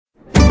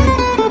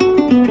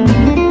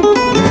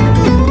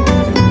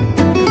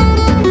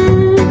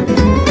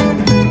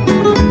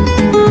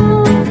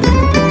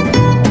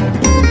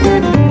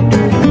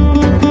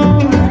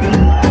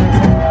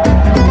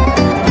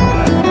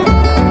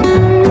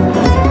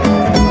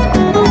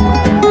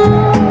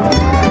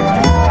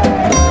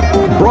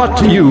brought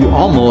to you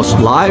almost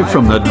live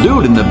from the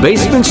Dude in the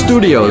Basement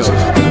Studios.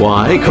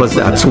 Why? Because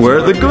that's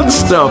where the good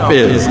stuff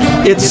is.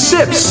 It's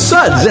Sips,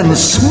 Suds, and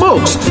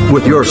Smokes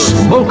with your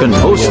smoking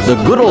host, the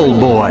good old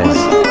boys.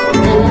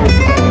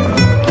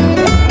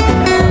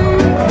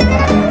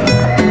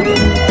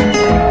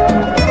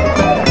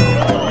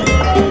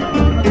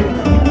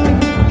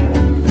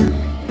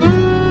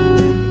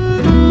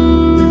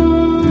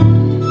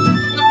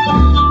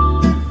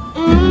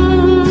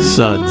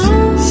 Suds,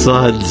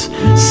 Suds,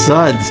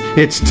 Suds.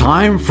 It's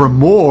time for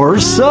more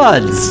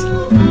Suds.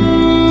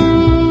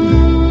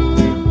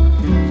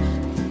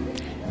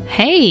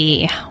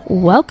 Hey,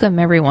 welcome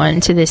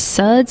everyone to this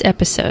Suds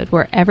episode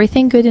where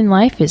everything good in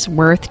life is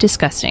worth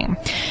discussing.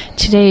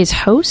 Today's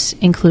hosts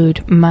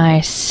include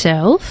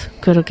myself,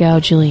 good old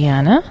gal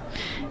Julieanna,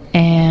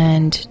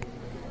 and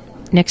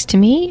next to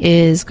me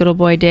is good old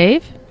boy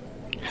Dave.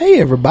 Hey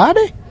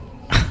everybody.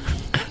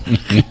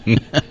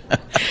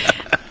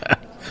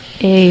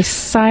 A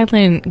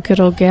silent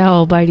good old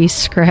gal Bitey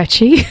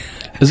Scratchy.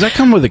 Does that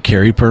come with a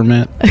carry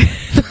permit?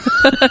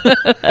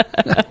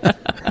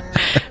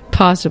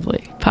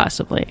 Possibly.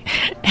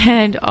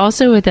 And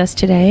also with us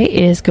today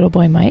is good old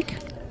boy Mike.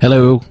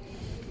 Hello.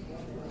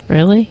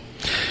 Really?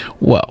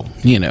 Well,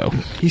 you know.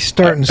 He's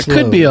starting slow.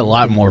 Could be a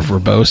lot more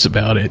verbose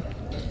about it.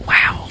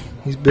 Wow.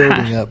 He's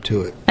building up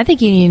to it. I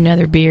think you need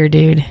another beer,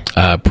 dude.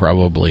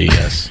 Probably,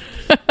 yes.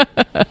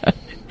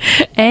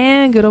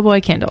 And good old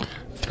boy Kendall.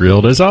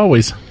 Thrilled as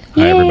always.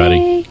 Hi,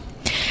 everybody.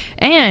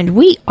 And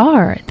we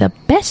are the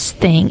best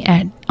thing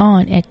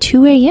on at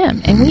 2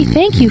 a.m. And we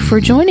thank you for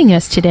joining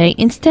us today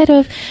instead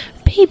of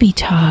baby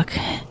talk,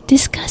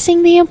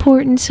 discussing the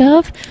importance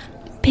of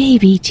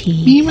baby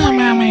teeth. Yeah,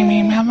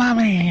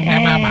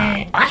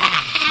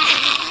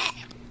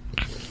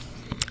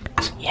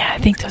 I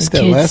think those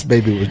that kids. last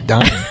baby was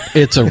dying.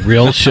 It's a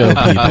real show,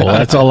 people.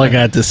 That's all I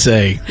got to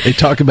say. They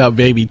talk about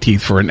baby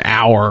teeth for an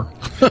hour.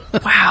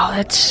 Wow,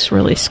 that's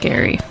really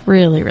scary.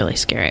 Really, really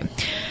scary.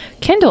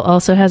 Kendall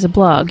also has a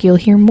blog you'll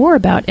hear more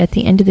about at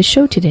the end of the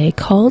show today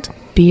called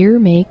Beer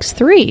Makes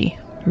 3.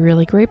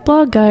 Really great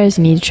blog, guys.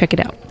 You need to check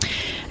it out.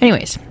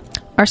 Anyways,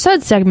 our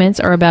Suds segments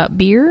are about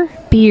beer,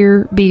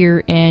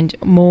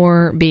 and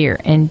more beer,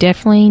 and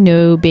definitely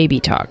no baby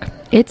talk.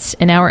 It's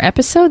an hour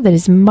episode that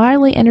is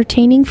mildly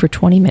entertaining for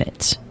 20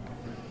 minutes.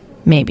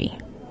 Maybe.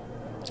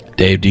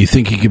 Dave, do you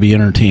think you could be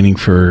entertaining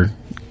for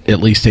at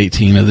least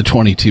 18 of the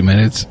 22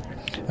 minutes?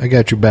 I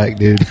got your back,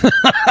 dude.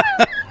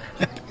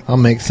 I'll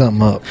make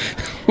something up.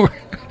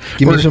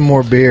 Give me some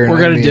more beer.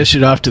 We're going to dish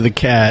it off to the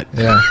cat.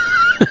 Yeah.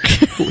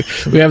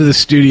 We have the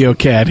studio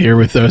cat here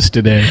with us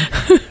today.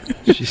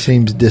 She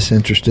seems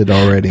disinterested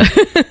already.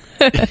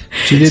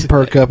 She did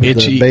perk up at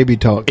the baby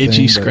talk thing.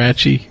 Itchy,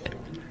 scratchy.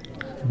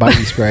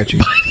 Bitey scratchy.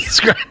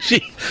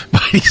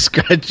 Bitey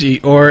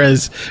scratchy. Or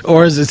as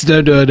it's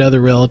known to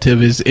another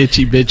relative is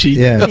itchy bitchy.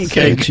 Yeah.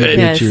 Okay, itchy, good.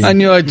 bitchy. I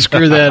knew I'd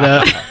screw that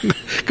up.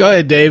 Go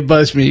ahead, Dave.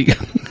 Buzz me.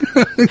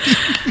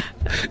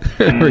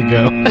 There we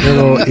go.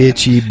 Little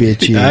itchy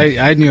bitchy.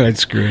 I knew I'd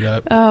screw it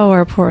up. Oh,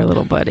 our poor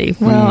little buddy.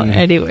 Well,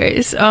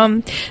 anyways,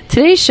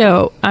 today's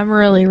show I'm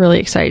really, really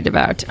excited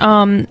about.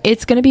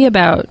 It's going to be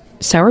about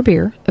sour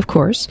beer, of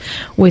course,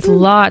 with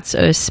lots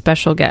of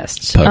special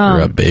guests.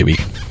 Pucker up, baby.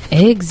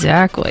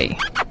 Exactly.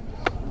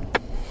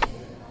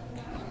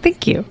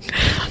 Thank you.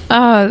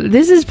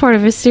 This is part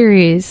of a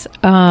series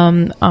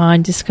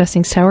on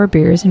discussing sour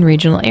beers in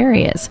regional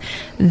areas.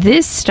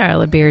 This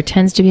style of beer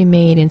tends to be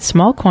made in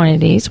small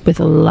quantities with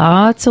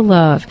lots of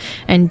love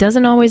and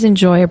doesn't always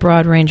enjoy a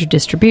broad range of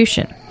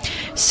distribution.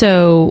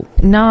 So,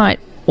 not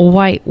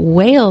white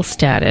whale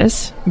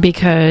status,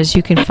 because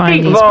you can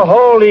find these... the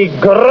Holy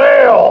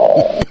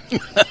Grail!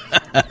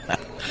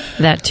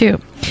 That too.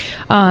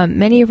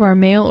 Many of our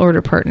mail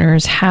order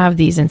partners have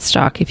these in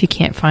stock if you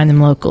can't find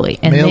them locally.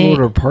 And mail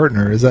order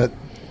partner, is that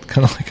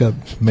kind of like a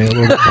mail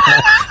order?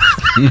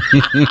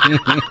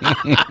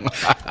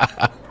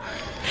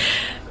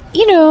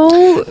 You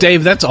know,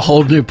 Dave, that's a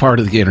whole new part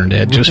of the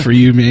internet just for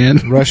you,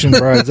 man. Russian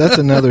brides. That's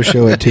another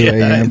show at 2 a.m.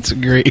 Yeah, it's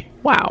great.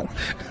 Wow.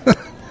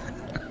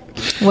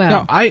 Well,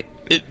 now, I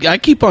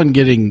keep on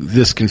getting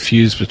this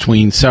confused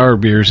between sour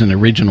beers in the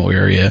regional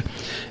area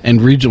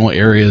and regional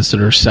areas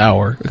that are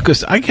sour,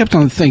 because I kept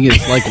on thinking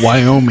it's like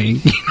Wyoming,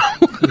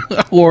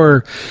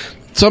 or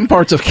some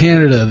parts of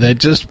Canada that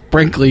just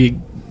frankly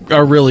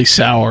are really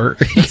sour.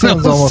 It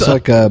sounds almost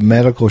like a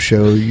medical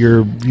show.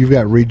 You've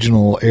got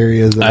regional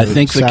areas that I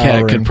think the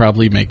cat could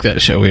probably make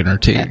that show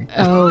entertaining.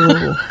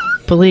 Oh,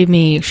 believe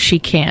me, she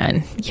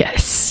can.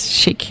 Yes,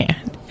 she can.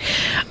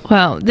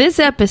 Well, this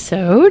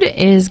episode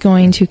is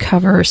going to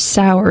cover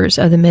sours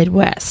of the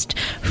Midwest,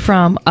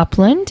 from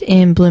Upland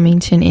in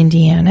Bloomington,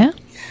 Indiana.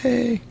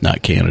 Yay.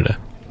 Not Canada.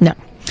 No.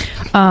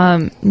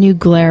 New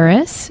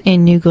Glarus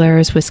in New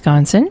Glarus,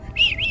 Wisconsin.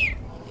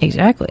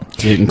 Exactly.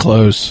 Getting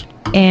close.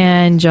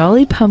 And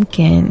Jolly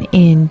Pumpkin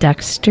in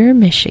Dexter,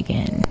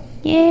 Michigan.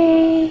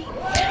 Yay.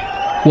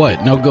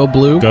 What? No, go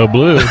blue? Go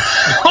blue.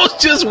 I was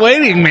just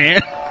waiting,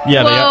 man.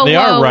 Yeah, they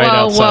are right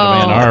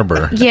outside of Ann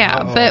Arbor.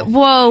 Yeah, but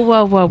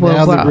whoa.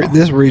 Now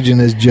this region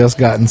has just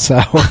gotten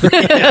sour.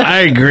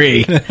 I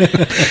agree.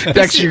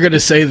 Next, you're going to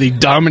say the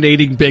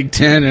dominating Big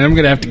Ten, and I'm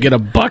going to have to get a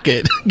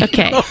bucket.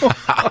 Okay.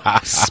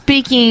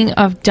 Speaking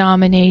of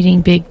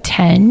dominating Big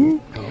Ten,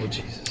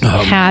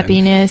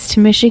 happiness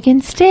to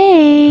Michigan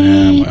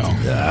State.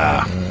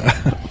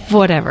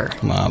 Whatever.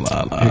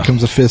 Here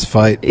comes a fist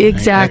fight.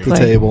 Exactly. At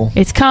the table.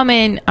 It's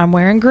coming. I'm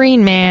wearing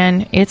green,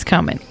 man. It's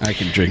coming. I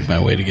can drink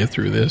my way to get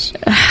through this.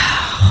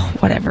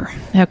 Whatever.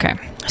 Okay.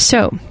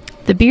 So,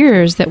 the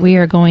beers that we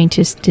are going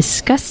to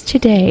discuss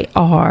today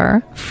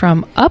are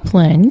from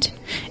Upland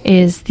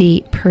is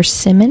the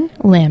Persimmon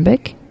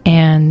Lambic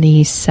and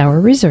the Sour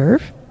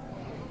Reserve.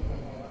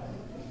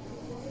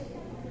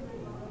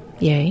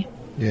 Yay.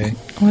 Yay.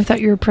 Oh, I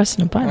thought you were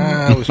pressing a button.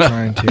 I was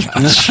trying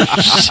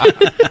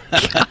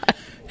to.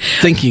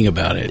 Thinking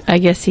about it. I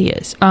guess he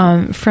is.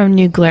 From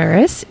New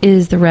Glarus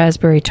is the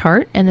Raspberry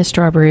Tart and the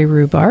Strawberry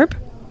Rhubarb.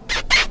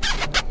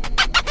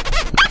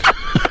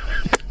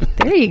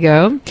 There you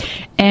go.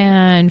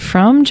 And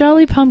from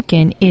Jolly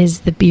Pumpkin is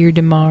the Bierre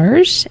de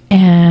Mars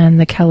and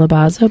the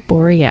Calabaza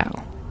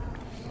Boreal.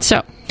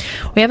 So,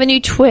 we have a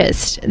new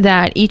twist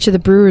that each of the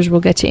brewers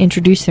will get to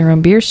introduce their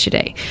own beers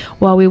today.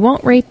 While we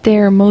won't rate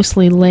their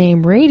mostly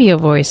lame radio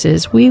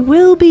voices, we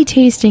will be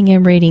tasting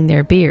and rating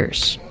their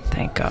beers.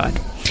 Thank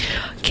God.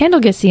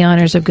 Kendall gets the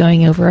honors of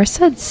going over our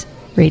Suds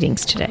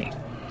ratings today.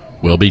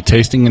 We'll be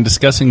tasting and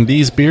discussing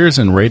these beers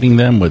and rating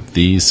them with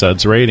these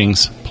Suds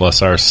ratings,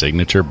 plus our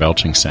signature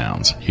belching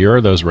sounds. Here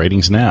are those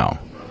ratings now.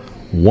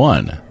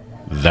 1.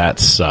 That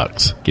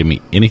sucks. Give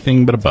me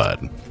anything but a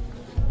bud.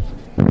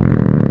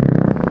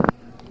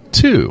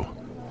 2.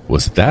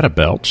 Was that a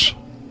belch?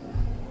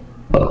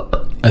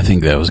 I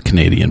think that was a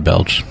Canadian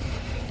belch.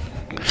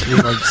 You're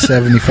like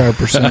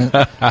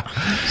 75%.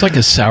 It's like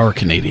a sour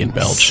Canadian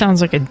belch.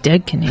 Sounds like a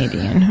dead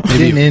Canadian. It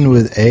didn't end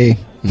with A.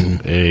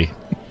 A.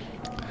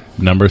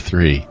 Number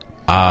 3.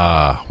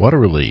 Ah, what a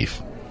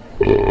relief.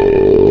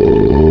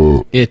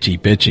 Itchy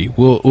bitchy.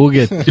 We'll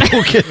get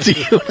to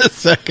you in a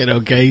second,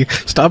 okay?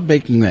 Stop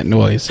making that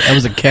noise. That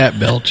was a cat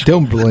belch.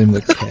 Don't blame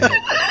the cat.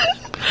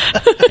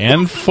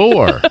 And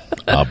 4.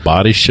 A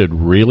body should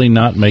really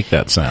not make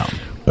that sound.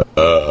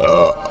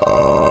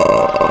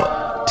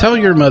 Tell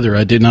your mother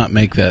I did not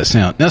make that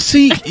sound. Now,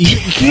 see, you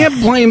can't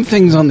blame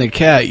things on the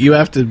cat. You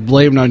have to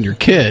blame it on your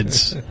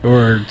kids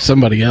or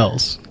somebody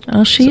else.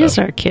 Oh, she is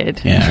our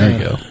kid. Yeah, there you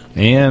go.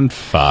 And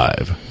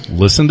 5.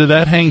 Listen to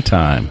that hang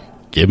time.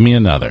 Give me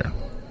another.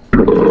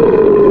 No,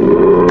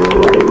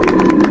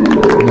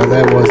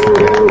 that was the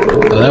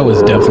cat. Oh, that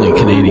was definitely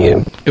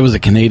Canadian. It was a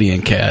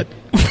Canadian cat.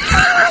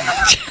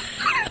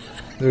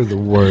 They're the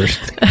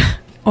worst.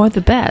 Or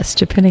the best,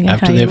 depending on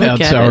After how you they've look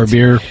had at sour it.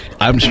 beer,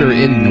 I'm sure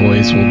any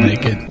noise will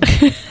make it.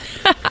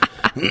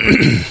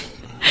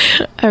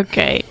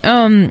 Okay.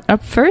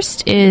 Up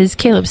first is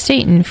Caleb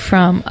Staton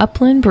from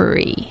Upland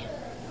Brewery.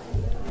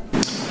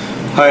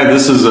 Hi,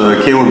 this is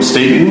Caleb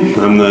Staton.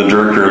 I'm the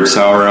Director of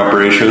Sour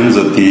Operations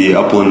at the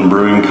Upland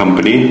Brewing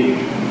Company.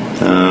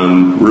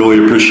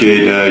 Really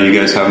appreciate you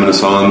guys having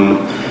us on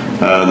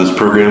this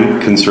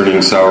program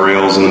concerning sour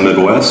ales in the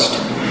Midwest.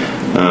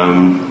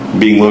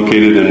 Being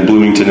located in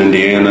Bloomington,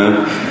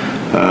 Indiana,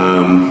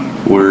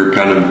 we're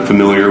kind of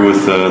familiar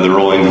with the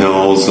rolling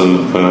hills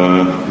of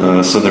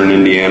southern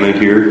Indiana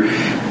here.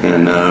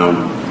 And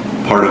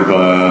part of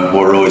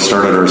what really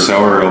started our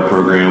sour ale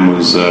program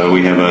was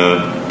we have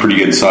a pretty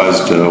good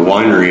sized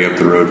winery up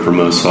the road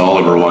from us,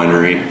 Oliver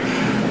Winery.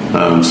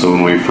 So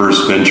when we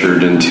first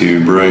ventured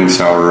into brewing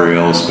sour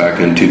ales back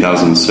in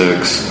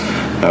 2006,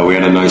 we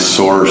had a nice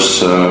source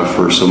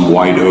for some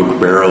white oak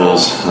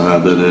barrels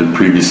that had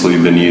previously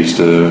been used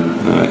to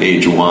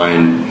age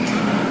wine.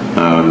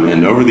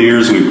 And over the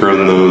years, we've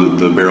grown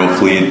the barrel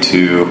fleet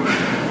to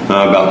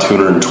about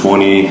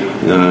 220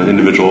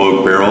 individual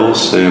oak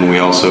barrels, and we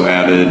also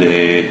added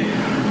a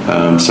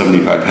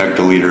 75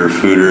 hectoliter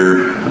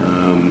foeder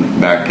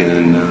back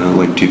in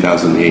like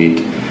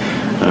 2008.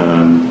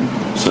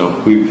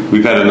 So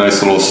we've had a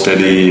nice little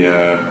steady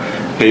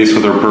pace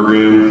with our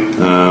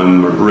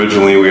program.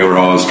 Originally, we were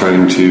always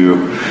trying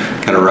to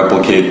kind of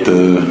replicate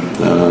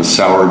the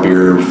sour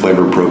beer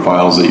flavor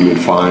profiles that you would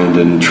find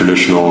in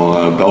traditional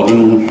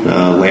Belgian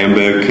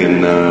Lambic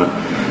and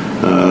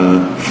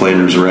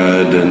Flanders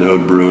Red and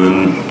Ode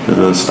Bruin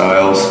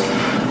styles.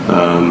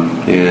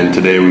 And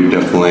today we've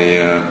definitely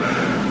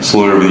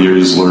slowly over the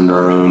years learned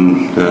our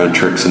own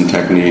tricks and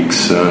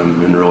techniques,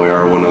 and really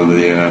are one of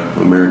the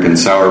American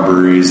sour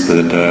breweries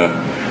that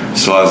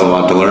still has a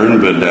lot to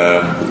learn, but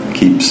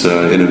keeps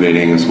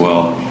innovating as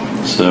well.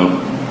 So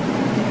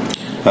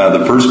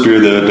the first beer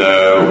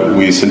that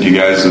we sent you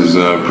guys is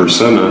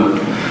Persimmon.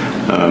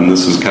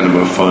 This is kind of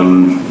a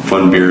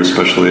fun beer,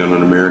 especially on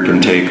an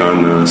American take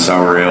on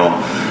sour ale.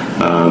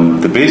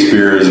 The base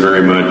beer is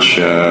very much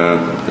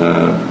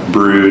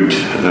brewed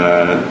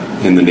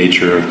in the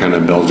nature of kind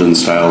of Belgian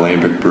style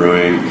lambic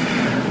brewing.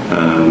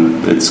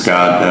 It's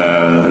got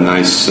a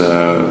nice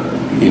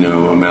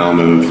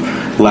amount of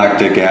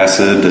lactic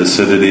acid,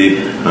 acidity,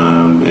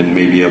 and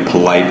maybe a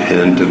polite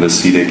hint of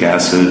acetic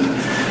acid.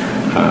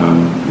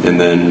 And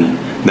then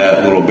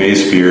that little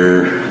base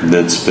beer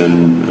that's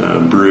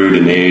been brewed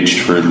and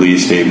aged for at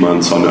least 8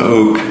 months on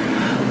oak,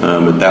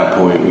 at that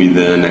point we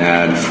then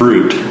add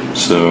fruit.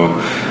 So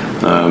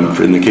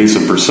in the case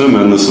of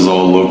persimmon, this is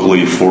all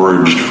locally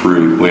foraged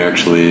fruit. We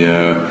actually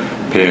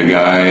pay a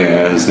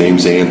guy, his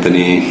name's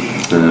Anthony.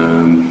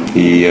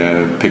 He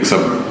picks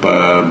up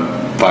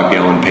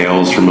 5-gallon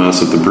pails from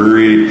us at the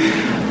brewery,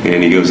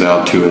 and he goes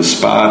out to his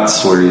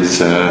spots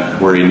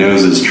where he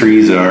knows his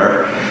trees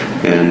are,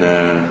 and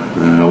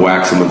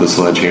whacks them with a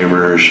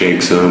sledgehammer,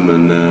 shakes them,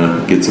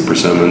 and gets the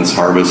persimmons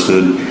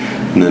harvested,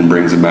 and then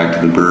brings them back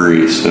to the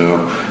brewery.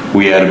 So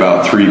we add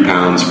about 3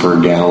 pounds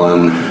per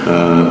gallon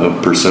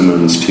of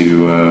persimmons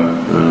to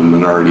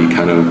an already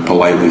kind of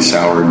politely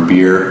soured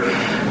beer,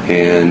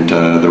 and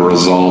the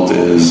result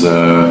is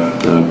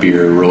a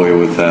beer really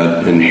with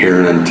that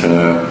inherent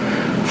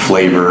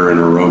flavor and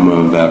aroma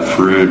of that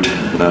fruit,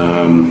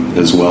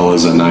 as well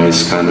as a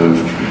nice kind of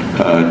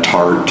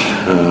tart,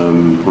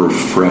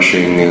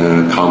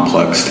 refreshing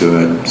complex to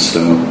it.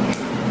 So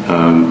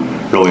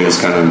really is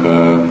kind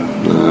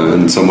of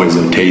in some ways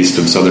a taste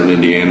of Southern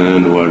Indiana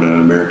and what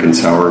American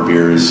sour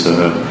beers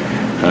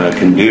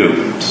can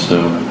do.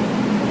 So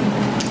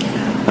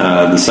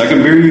the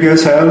second beer you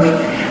guys have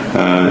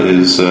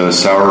is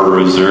Sour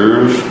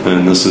Reserve,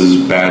 and this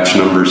is batch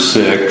number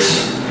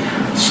 6.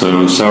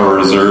 So Sour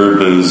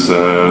Reserve is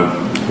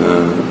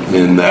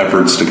in the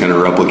efforts to kind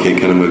of replicate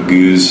kind of a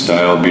goose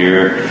style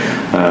beer.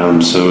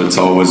 So it's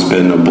always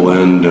been a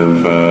blend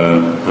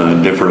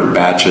of different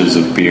batches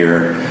of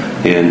beer.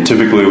 And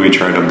typically we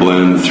try to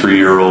blend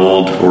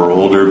 3-year-old or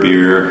older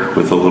beer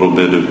with a little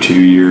bit of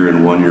 2-year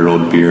and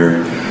 1-year-old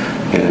beer.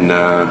 And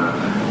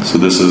so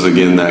this is,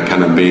 again, that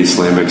kind of base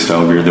lambic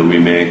style beer that we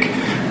make.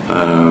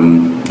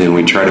 And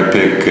we try to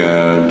pick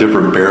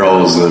different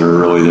barrels that are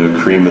really the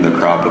cream of the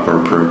crop of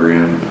our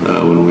program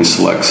when we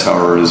select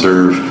Sour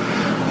Reserve,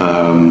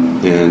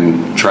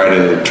 and try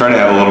to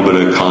have a little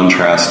bit of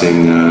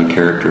contrasting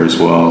character as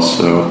well.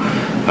 So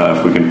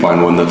if we can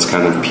find one that's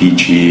kind of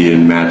peachy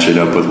and match it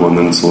up with one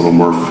that's a little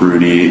more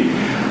fruity,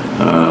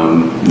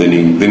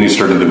 then you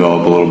start to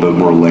develop a little bit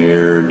more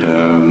layered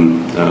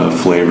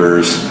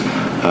flavors.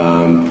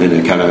 And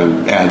it kind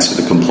of adds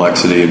to the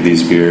complexity of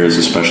these beers,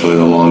 especially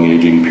the long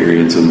aging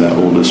periods of that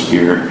oldest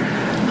beer.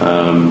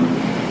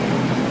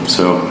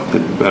 So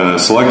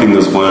selecting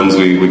those blends,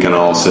 we kind of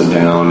all sit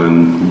down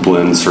and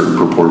blend certain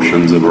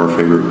proportions of our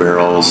favorite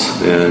barrels,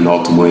 and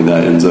ultimately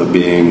that ends up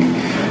being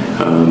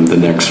the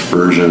next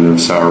version of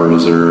Sour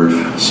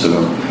Reserve.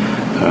 So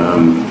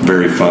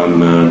very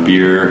fun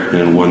beer,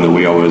 and one that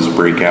we always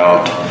break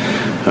out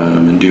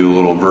and do a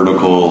little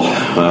vertical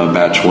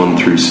batch 1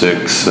 through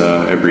 6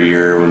 every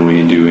year when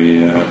we do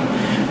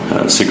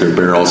a Secret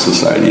Barrel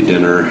Society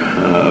dinner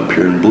up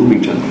here in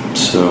Bloomington.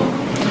 So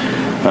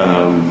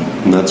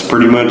that's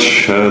pretty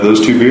much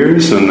those 2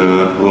 beers and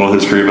a little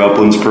history of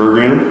Upland's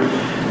program.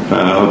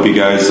 I hope you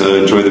guys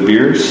enjoy the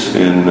beers,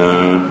 and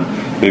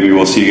maybe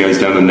we'll see you guys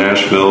down in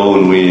Nashville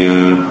when we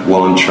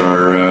launch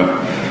our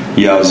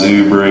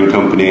Yazoo Brewing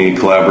Company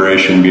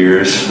collaboration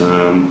beers.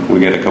 We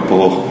got a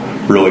couple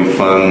really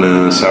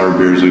fun sour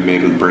beers we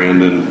made with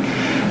Brandon.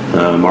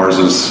 Ours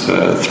is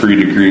 3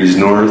 degrees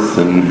north,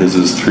 and his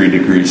is 3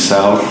 degrees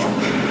south,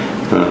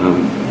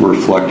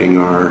 reflecting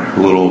our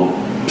little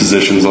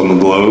positions on the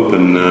globe,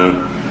 and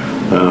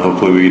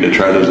hopefully we get to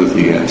try those with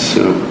you guys.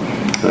 So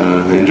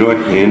enjoy,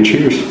 and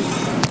cheers.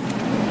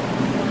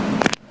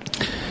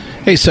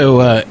 Hey,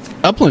 so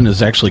Upland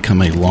has actually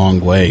come a long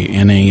way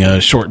in a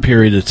short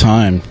period of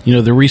time. You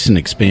know, the recent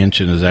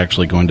expansion is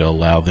actually going to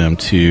allow them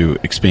to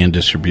expand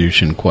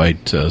distribution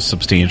quite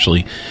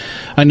substantially.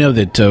 I know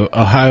that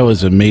Ohio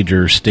is a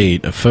major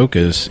state of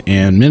focus,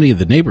 and many of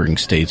the neighboring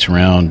states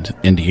around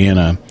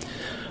Indiana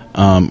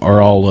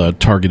are all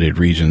targeted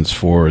regions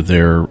for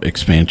their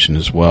expansion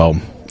as well.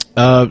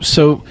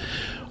 So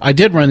I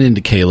did run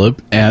into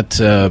Caleb at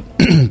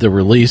the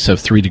release of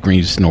 3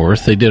 Degrees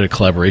North. They did a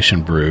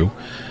collaboration brew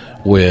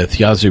with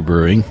Yazoo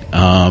Brewing.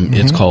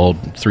 It's called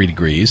 3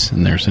 Degrees,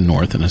 and there's a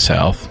north and a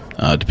south,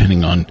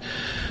 depending on.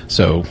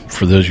 So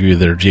for those of you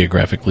that are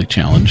geographically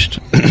challenged,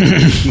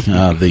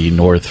 the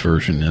north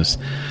version is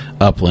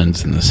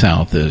Uplands, and the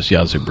south is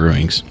Yazoo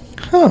Brewing's.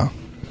 Huh.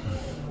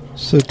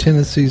 So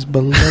Tennessee's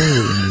below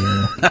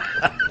Indiana.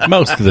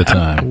 Most of the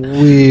time.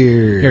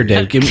 Weird. Here,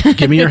 Dave,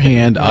 give me your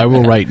hand. I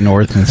will write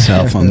north and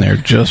south on there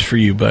just for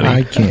you, buddy.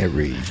 I can't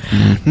read.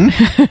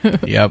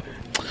 Yep.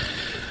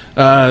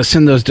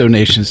 Send those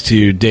donations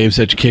to Dave's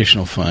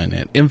Educational Fund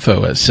at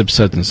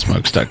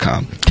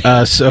info@sipsudsandsmokes.com.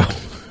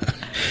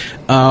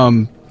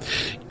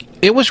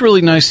 It was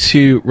really nice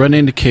to run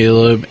into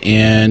Caleb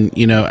and,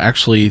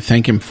 actually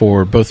thank him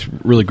for both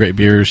really great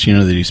beers,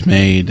 that he's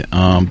made.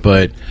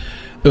 But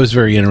it was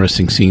very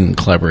interesting seeing the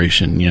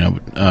collaboration,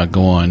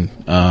 go on.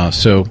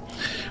 So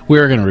we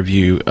are going to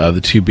review the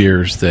 2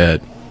 beers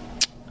that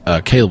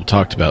Caleb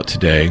talked about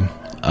today.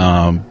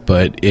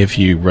 But if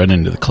you run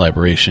into the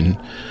collaboration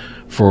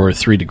for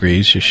 3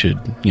 degrees. You should,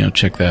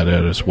 check that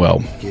out as well.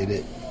 Get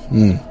it.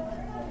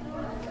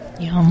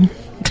 Yum.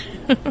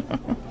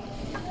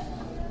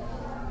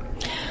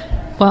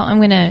 Well, I'm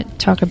going to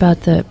talk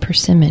about the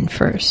persimmon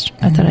first.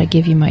 I thought I'd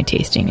give you my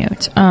tasting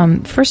notes.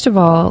 First of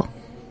all,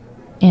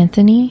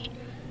 Anthony,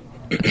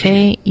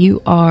 okay,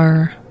 you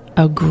are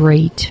a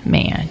great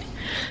man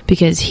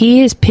because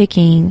he is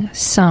picking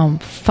some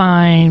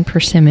fine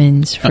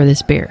persimmons for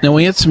this beer. Now,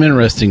 we had some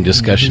interesting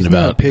discussion He's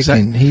about not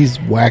picking, he's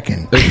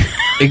whacking.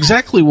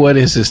 exactly what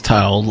is his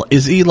title.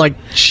 Is he like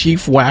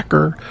chief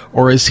whacker,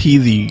 or is he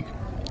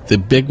the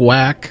big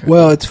whack?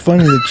 Well, it's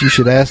funny that you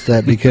should ask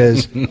that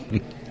because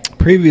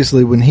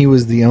previously when he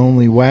was the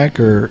only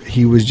whacker,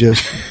 he was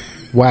just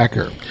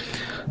whacker.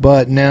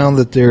 But now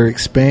that they're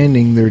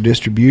expanding their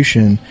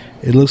distribution,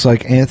 it looks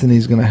like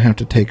Anthony's going to have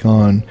to take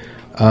on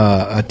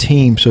a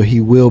team, so he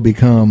will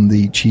become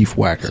the chief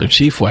whacker. So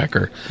chief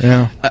whacker.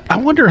 Yeah. I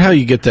wonder how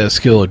you get that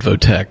skill at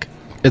Votech.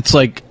 It's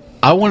like,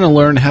 I want to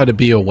learn how to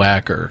be a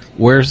whacker.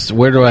 Where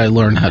do I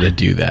learn how to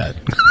do that?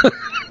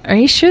 Are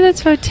you sure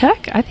that's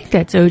Votech? I think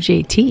that's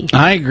OJT.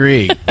 I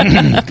agree.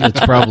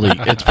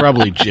 It's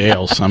probably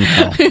jail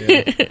somehow.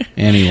 Yeah.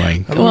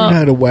 Anyway, I learned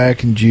how to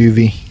whack in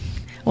juvie.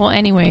 Well,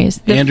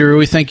 anyways. Andrew,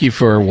 we thank you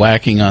for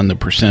whacking on the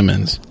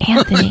persimmons.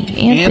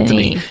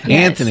 Anthony. Yes.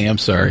 Anthony, I'm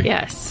sorry.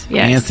 Yes.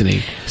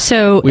 Anthony.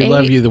 So we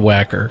love you, the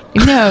whacker.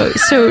 No,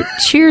 so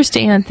cheers to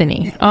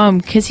Anthony,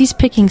 because he's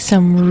picking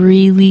some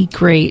really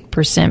great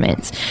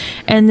persimmons.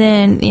 And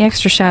then the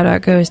extra shout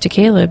out goes to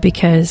Caleb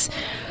because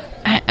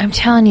I'm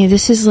telling you,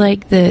 this is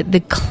like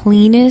the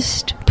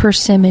cleanest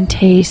persimmon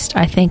taste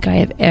I think I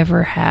have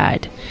ever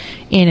had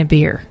in a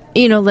beer.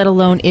 Let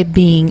alone it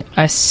being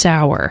a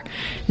sour.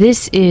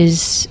 This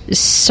is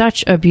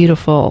such a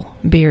beautiful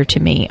beer to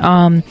me.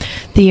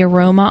 The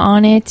aroma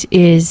on it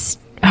is,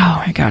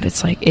 oh my God,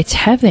 it's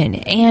heaven.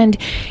 And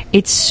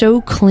it's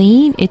so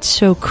clean. It's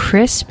so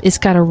crisp. It's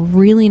got a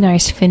really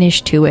nice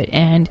finish to it.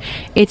 And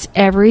it's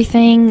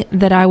everything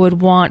that I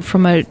would want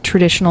from a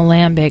traditional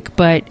lambic,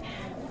 but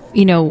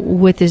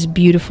with this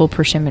beautiful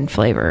persimmon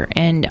flavor.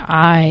 And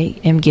I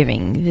am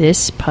giving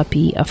this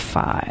puppy a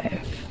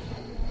 5.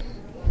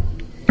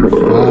 5.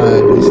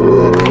 Listen to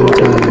that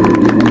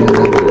anytime.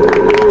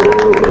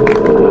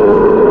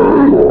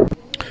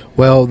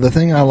 Well, the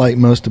thing I like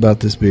most about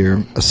this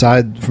beer,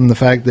 aside from the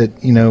fact that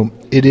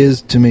it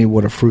is to me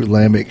what a fruit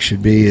lambic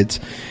should be.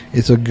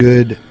 It's a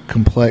good,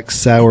 complex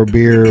sour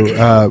beer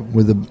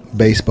with a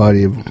base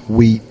body of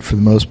wheat for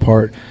the most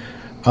part,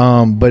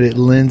 but it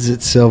lends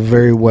itself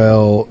very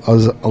well,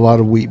 as a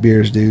lot of wheat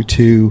beers do,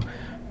 to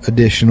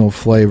additional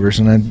flavors.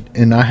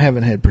 And I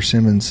haven't had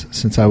persimmons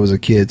since I was a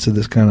kid, so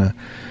this kind of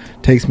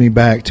takes me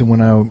back to when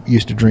I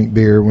used to drink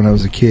beer when I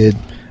was a kid.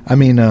 I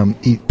mean,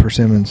 eat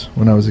persimmons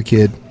when I was a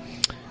kid.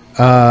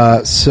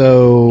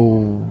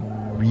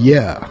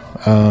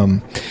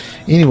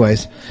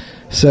 Anyways,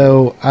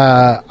 so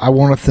I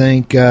want to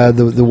thank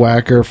the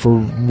whacker for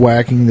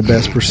whacking the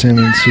best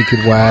persimmons he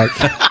could whack.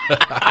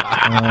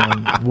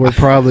 We're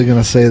probably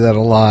going to say that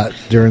a lot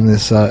during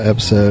this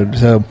episode.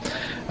 So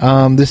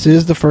this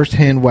is the first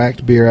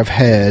hand-whacked beer I've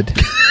had.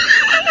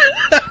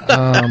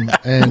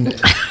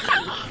 And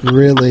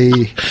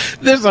really,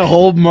 there's a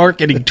whole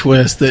marketing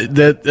twist that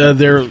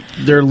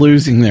they're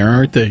losing there,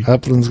 aren't they?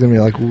 Upland's gonna be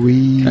like,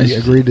 we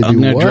agreed to do what? I'm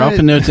gonna drop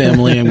a note to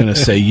Emily. I'm gonna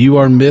say you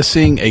are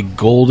missing a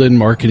golden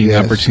marketing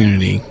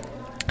opportunity.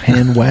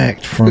 Hand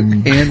whacked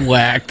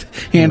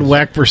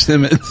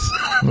persimmons.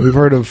 We've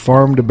heard of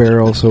farm to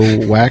barrel, so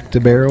whack to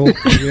barrel.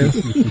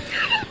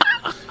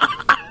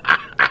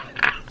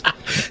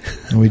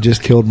 And we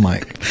just killed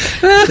Mike.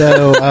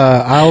 So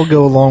I'll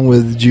go along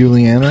with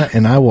Julieanna,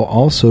 and I will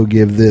also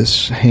give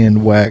this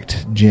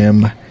hand-whacked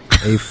gem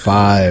a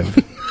 5.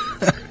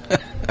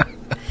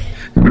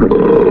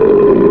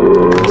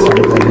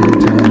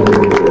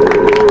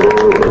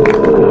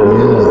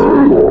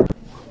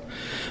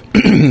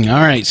 All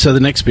right, so the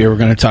next beer we're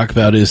going to talk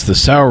about is the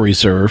Sour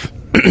Reserve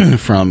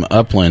from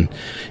Upland.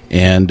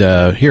 And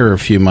here are a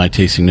few of my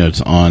tasting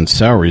notes on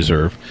Sour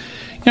Reserve.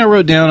 I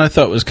wrote down, I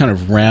thought it was kind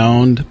of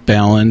round,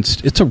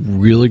 balanced. It's a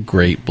really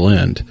great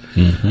blend.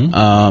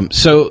 Mm-hmm.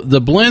 So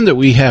the blend that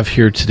we have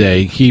here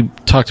today, he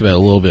talked about it a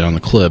little bit on the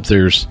clip.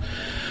 There's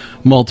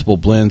multiple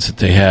blends that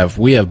they have.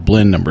 We have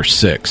blend number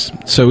 6.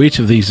 So each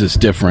of these is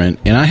different.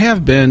 And I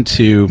have been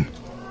to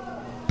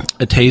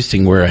a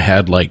tasting where I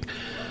had like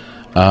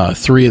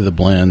 3 of the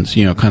blends,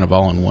 kind of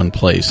all in one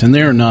place. And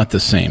they're not the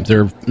same.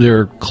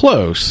 They're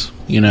close.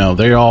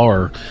 They all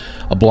are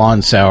a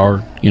blonde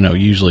sour,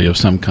 usually of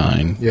some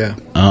kind. Yeah.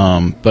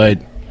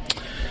 But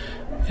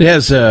it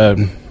has a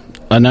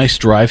nice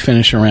dry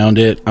finish around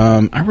it.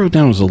 I wrote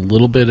down it was a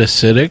little bit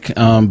acidic,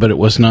 but it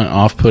was not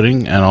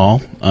off-putting at all.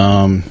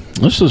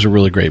 This was a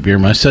really great beer.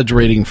 My Suds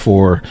rating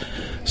for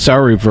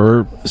Sour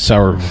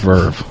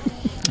Reverb.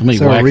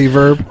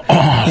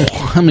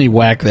 Let me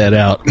whack that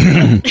out.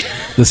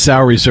 The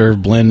Sour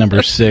Reserve blend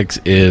number 6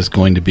 is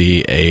going to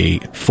be a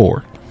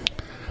 4.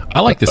 I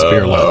like this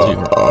beer a lot,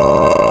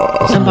 too.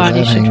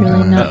 Somebody should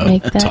really not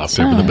make that Talked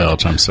sound. over the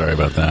belch. I'm sorry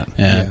about that.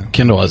 Yeah.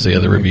 Kendall has the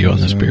other review on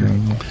this beer.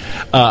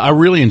 I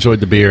really enjoyed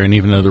the beer, and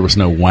even though there was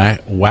no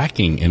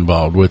whacking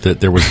involved with it,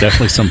 there was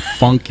definitely some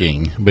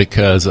funking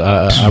because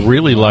I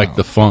really liked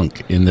the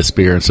funk in this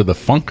beer. And so the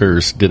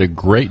funkers did a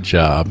great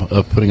job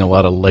of putting a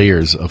lot of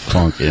layers of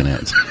funk in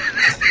it.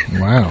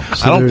 Wow.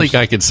 So I don't think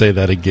I could say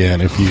that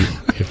again if We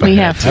I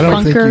have had to.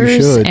 don't think you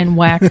funkers should. and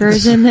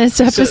whackers in this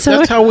episode.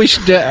 That's how we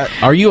should.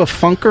 Are you a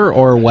funker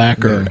or a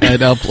whacker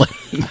at Upland?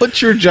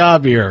 What's your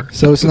job here?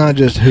 So it's not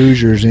just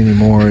Hoosiers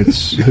anymore.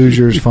 It's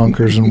Hoosiers,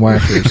 Funkers, and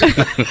Whackers. You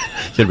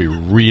got to be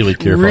really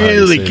careful. how you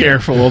Really say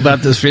careful about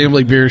this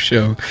family beer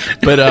show.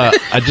 But I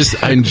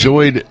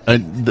enjoyed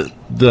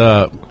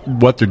the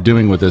what they're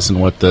doing with this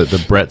and what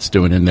the Brett's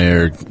doing in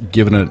there,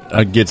 giving it.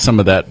 I get some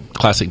of that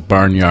classic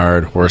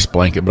barnyard horse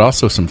blanket, but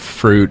also some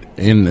fruit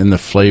in the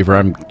flavor.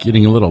 I'm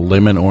getting a little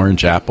lemon,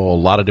 orange, apple, a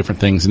lot of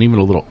different things, and even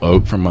a little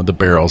oak from the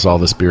barrels all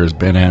this beer has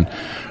been in.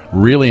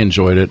 Really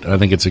enjoyed it. I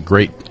think it's a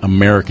great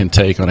American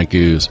take on a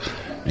goose,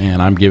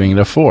 and I'm giving it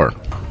a 4. 4.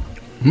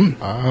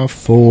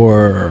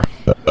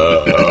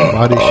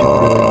 Body should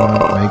really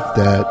not make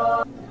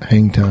that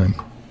hang time.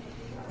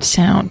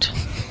 Sound.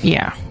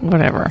 Yeah,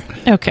 whatever.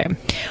 Okay.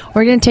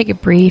 We're going to take a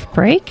brief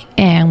break,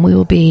 and we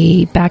will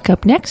be back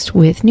up next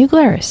with New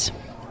Glarus.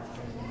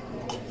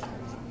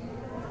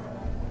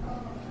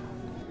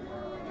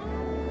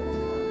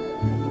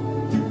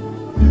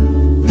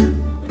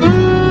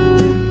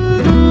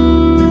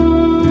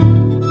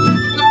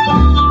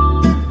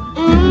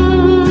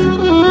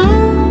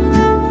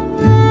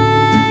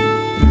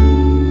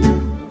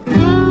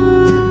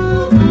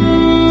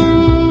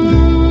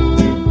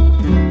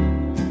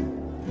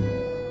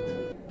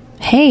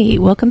 Hey,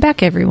 welcome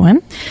back,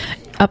 everyone.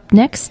 Up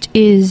next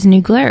is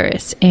New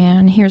Glarus,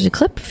 and here's a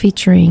clip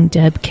featuring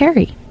Deb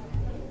Carey.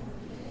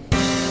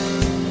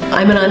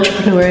 I'm an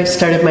entrepreneur. I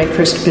started my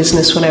first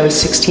business when I was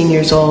 16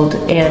 years old,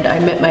 and I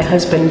met my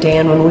husband,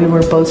 Dan, when we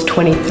were both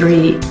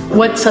 23.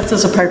 What sets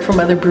us apart from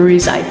other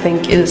breweries, I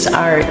think, is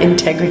our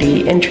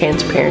integrity and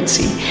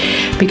transparency.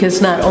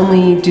 Because not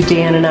only do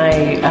Dan and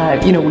I,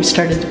 we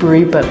started the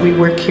brewery, but we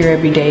work here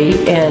every day,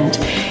 and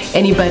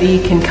anybody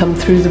can come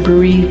through the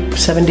brewery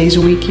 7 days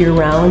a week,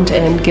 year-round,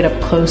 and get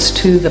up close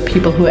to the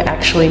people who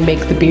actually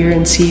make the beer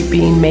and see it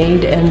being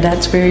made, and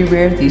that's very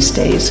rare these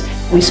days.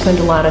 We spend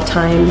a lot of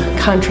time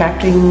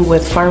contracting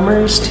with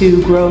farmers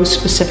to grow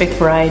specific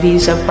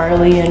varieties of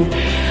barley and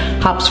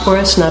hops for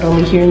us, not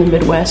only here in the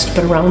Midwest,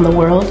 but around the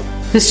world.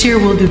 This year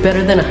we'll do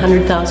better than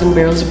 100,000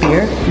 barrels of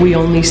beer. We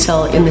only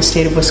sell in the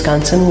state of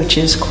Wisconsin, which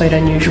is quite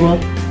unusual.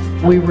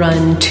 We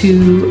run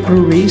 2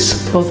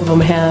 breweries. Both of them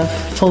have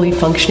fully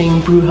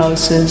functioning brew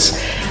houses,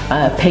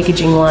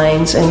 packaging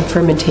lines, and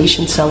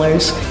fermentation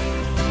cellars.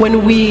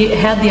 When we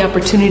had the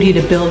opportunity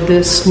to build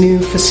this new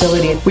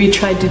facility, we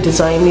tried to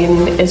design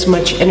in as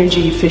much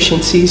energy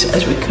efficiencies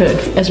as we could.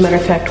 As a matter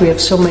of fact, we have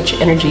so much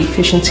energy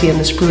efficiency in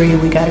this brewery,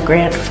 we got a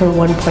grant for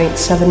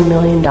 $1.7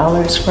 million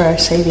for our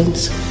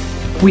savings.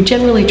 We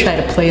generally try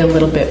to play a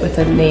little bit with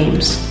the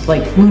names.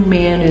 Like Moon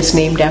Man is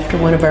named after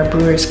one of our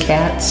brewers'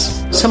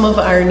 cats. Some of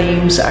our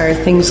names are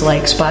things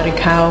like Spotted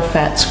Cow,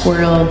 Fat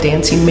Squirrel,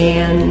 Dancing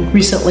Man.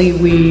 Recently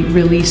we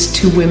released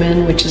Two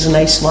Women, which is a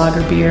nice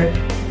lager beer.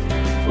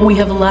 We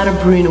have a lot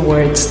of brewing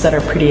awards that are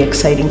pretty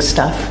exciting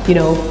stuff. You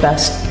know,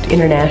 best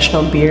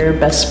international beer,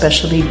 best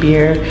specialty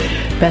beer,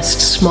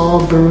 best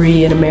small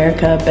brewery in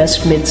America,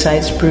 best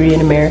mid-sized brewery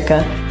in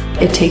America.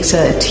 It takes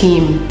a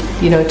team,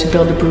 to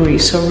build a brewery.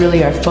 So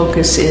really our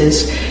focus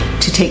is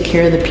to take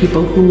care of the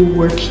people who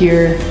work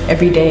here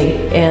every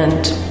day.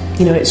 And,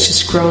 it's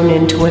just grown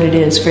into what it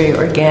is very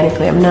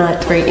organically. I'm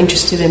not very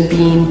interested in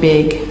being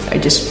big. I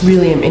just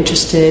really am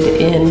interested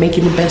in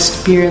making the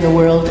best beer in the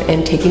world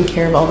and taking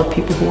care of all the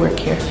people who work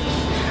here.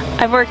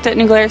 I've worked at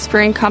New Glarus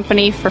Brewing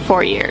Company for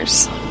 4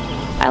 years.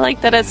 I like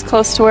that it's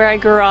close to where I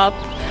grew up.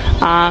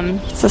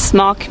 It's a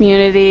small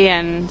community,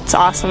 and it's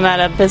awesome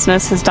that a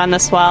business has done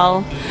this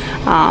well.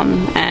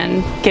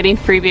 And getting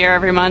free beer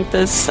every month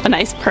is a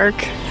nice perk.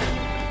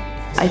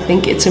 I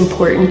think it's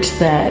important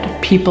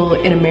that people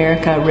in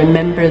America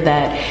remember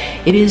that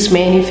it is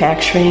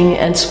manufacturing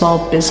and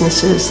small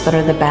businesses that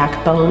are the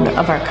backbone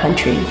of our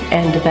country,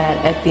 and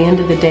that at the end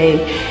of the day,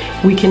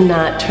 we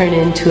cannot turn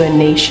into a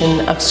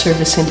nation of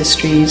service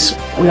industries.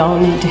 We all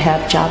need to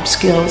have job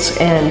skills,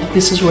 and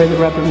this is where the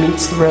rubber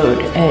meets the road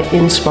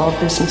in small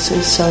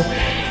businesses. So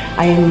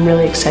I am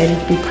really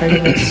excited to be part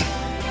of this.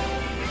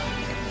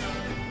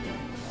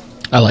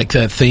 I like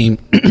that theme,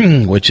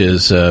 which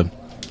is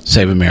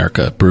Save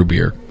America, brew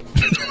beer.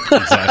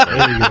 Exactly.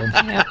 There you go.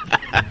 Yep.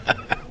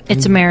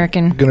 It's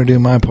American. Going to do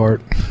my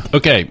part.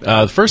 Okay,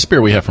 the first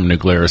beer we have from New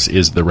Glarus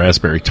is the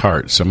Raspberry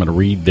Tart, so I'm going to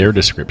read their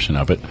description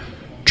of it.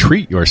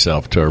 Treat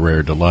yourself to a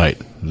rare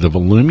delight. The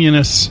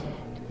voluminous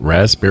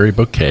raspberry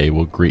bouquet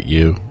will greet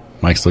you.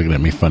 Mike's looking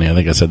at me funny. I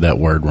think I said that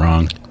word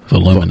wrong.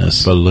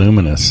 Voluminous.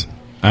 Voluminous.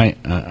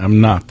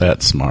 I'm not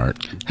that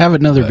smart. Have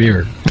another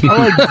beer.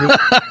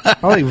 I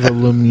like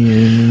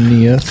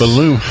voluminous.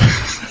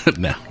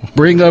 No.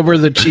 Bring over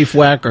the chief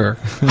whacker.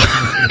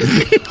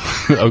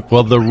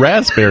 Well, the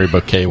raspberry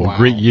bouquet will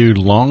greet you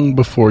long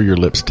before your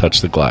lips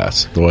touch the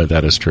glass. Boy,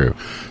 that is true.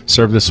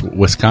 Serve this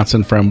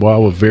Wisconsin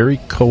framboise with very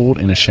cold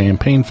in a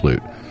champagne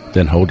flute.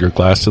 Then hold your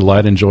glass to the light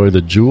and enjoy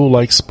the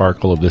jewel-like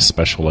sparkle of this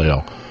special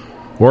ale.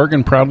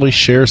 Oregon proudly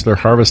shares their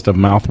harvest of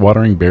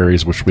mouth-watering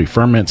berries, which we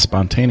ferment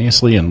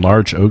spontaneously in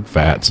large oak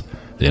vats.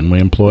 Then we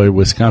employ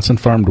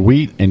Wisconsin-farmed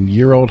wheat and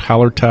year-old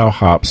Hallertau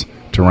hops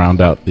to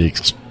round out the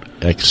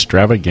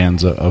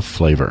extravaganza of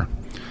flavor.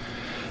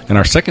 And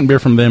our second beer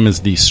from them is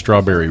the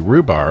Strawberry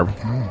Rhubarb,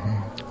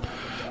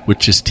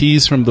 which is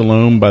teased from the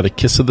loam by the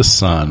kiss of the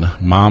sun.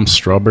 Mom's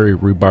Strawberry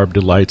Rhubarb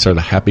delights are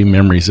the happy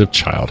memories of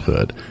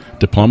childhood.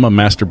 Diploma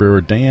Master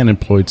Brewer Dan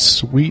employed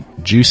sweet,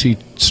 juicy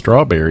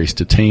strawberries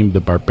to tame the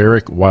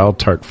barbaric wild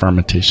tart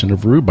fermentation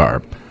of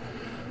rhubarb.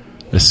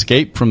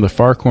 Escaped from the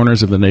far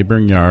corners of the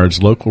neighboring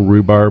yards, local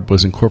rhubarb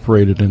was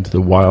incorporated into the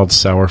wild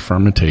sour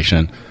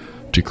fermentation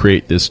to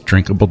create this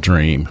drinkable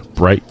dream,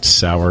 bright,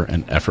 sour,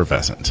 and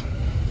effervescent.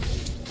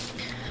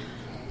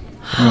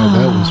 Oh,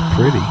 that was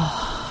pretty.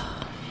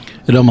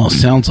 It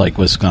almost sounds like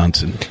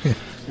Wisconsin.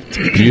 It's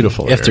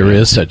beautiful. If there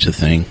is such a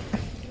thing.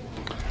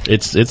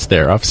 It's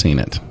there. I've seen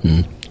it.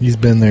 He's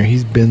been there.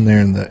 He's been there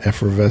in the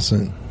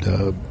effervescent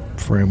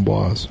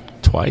framboise.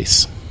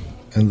 Twice.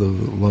 And the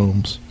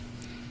loams.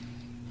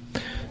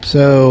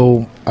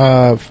 So,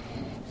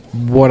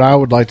 what I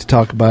would like to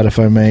talk about, if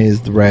I may,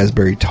 is the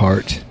raspberry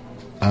tart.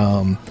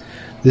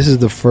 This is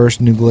the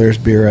first New Glarus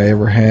beer I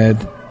ever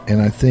had,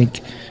 and I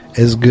think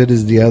as good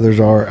as the others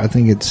are, I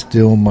think it's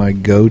still my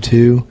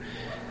go-to.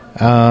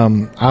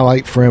 I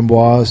like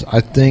framboise. I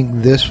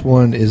think this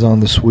one is on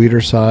the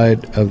sweeter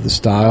side of the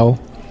style,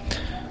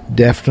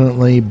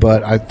 definitely,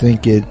 but I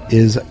think it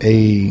is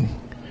a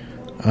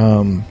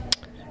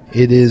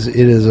it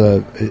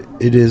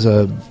is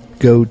a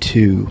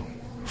go-to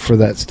for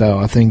that style.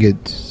 I think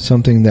it's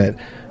something that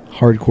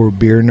hardcore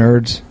beer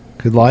nerds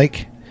could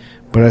like,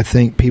 but I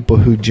think people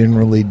who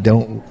generally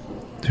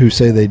who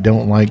say they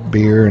don't like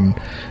beer and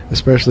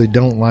especially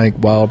don't like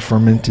wild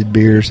fermented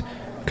beers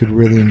could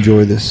really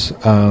enjoy this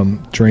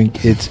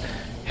drink. It's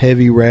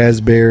heavy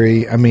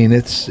raspberry. I mean,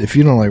 if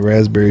you don't like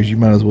raspberries, you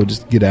might as well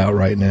just get out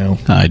right now.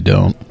 I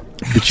don't.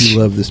 But you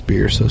love this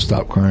beer, so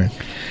stop crying.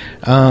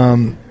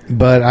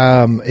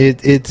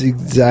 It's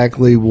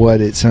exactly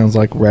what it sounds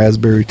like,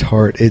 raspberry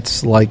tart.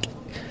 It's like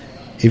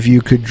if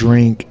you could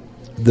drink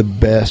the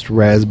best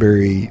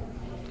raspberry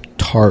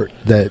tart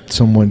that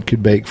someone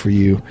could bake for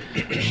you,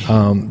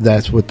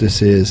 that's what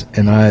this is.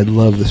 And I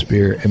love this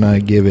beer, and I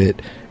give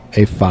it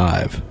a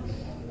 5.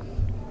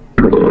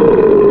 Wow,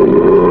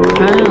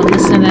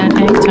 listen to that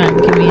anytime.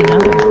 Give me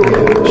another.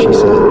 Yeah, she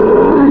said.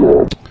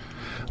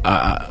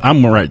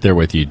 I'm right there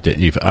with you,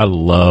 Dave. I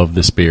love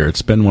this beer.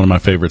 It's been one of my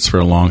favorites for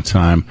a long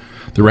time.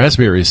 The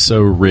raspberry is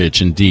so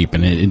rich and deep,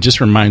 and it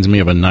just reminds me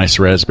of a nice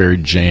raspberry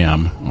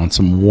jam on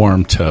some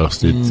warm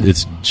toast.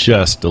 It's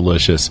just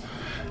delicious.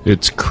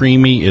 It's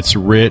creamy, it's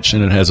rich,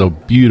 and it has a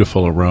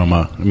beautiful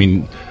aroma. I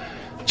mean,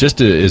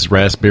 just as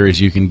raspberry as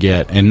you can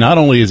get. And not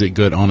only is it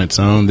good on its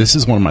own, this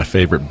is one of my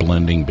favorite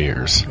blending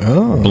beers.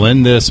 Oh.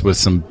 Blend this with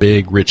some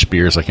big, rich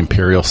beers like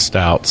imperial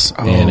stouts,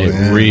 and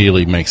it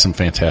really makes them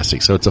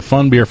fantastic. So it's a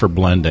fun beer for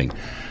blending,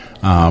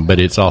 but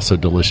it's also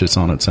delicious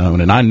on its own.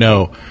 And I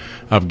know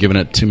I've given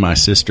it to my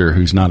sister,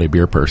 who's not a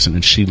beer person,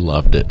 and she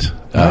loved it.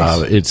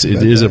 Nice.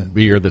 It is a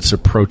beer that's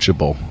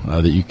approachable,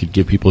 that you could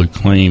give people who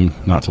claim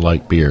not to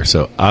like beer.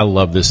 So I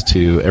love this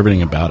too.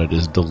 Everything about it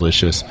is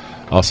delicious.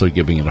 Also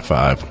giving it a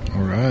 5.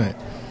 All right.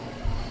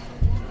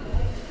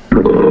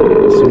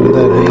 So with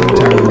that hang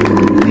time,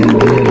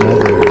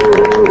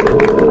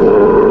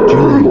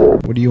 Julie,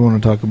 what do you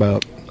want to talk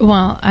about?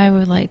 Well, I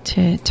would like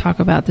to talk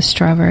about the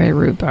strawberry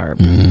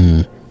rhubarb.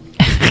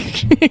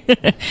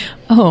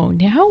 Oh,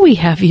 now we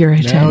have your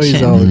attention. Now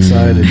he's all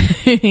excited.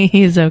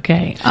 He's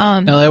okay.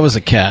 No, that was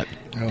a cat.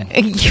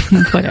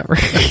 Whatever.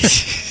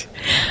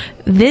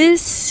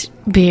 This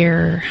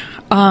beer,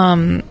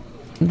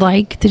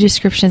 like the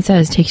description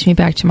says, takes me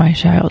back to my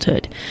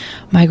childhood.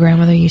 My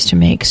grandmother used to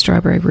make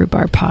strawberry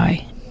rhubarb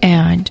pie,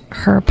 and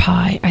her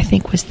pie, I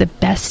think, was the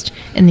best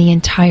in the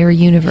entire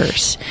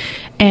universe.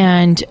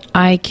 And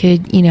I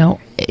could,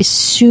 as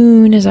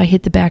soon as I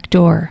hit the back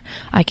door,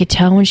 I could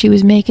tell when she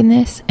was making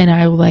this, and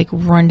I would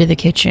run to the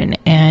kitchen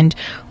and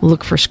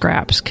look for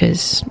scraps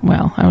because,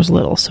 well, I was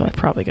little, so I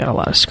probably got a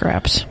lot of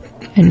scraps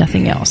and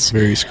nothing else.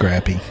 Very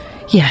scrappy.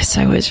 Yes,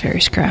 I was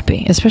very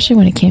scrappy, especially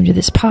when it came to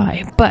this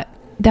pie. But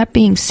that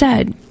being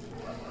said,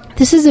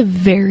 this is a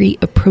very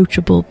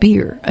approachable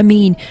beer. I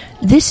mean,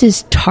 this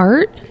is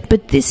tart,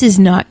 but this is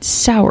not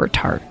sour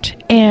tart.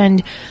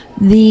 And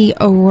the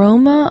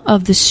aroma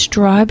of the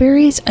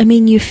strawberries, I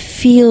mean, you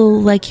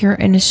feel like you're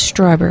in a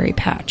strawberry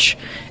patch.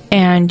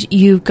 And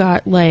you've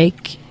got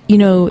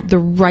the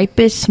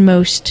ripest,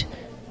 most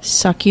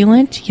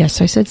succulent,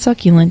 yes, I said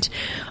succulent,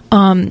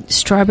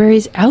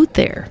 strawberries out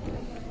there.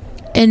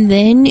 and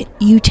then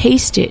you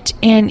taste it,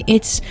 and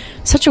it's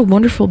such a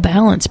wonderful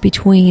balance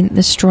between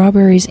the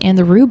strawberries and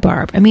the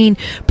rhubarb. I mean,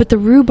 but the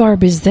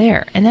rhubarb is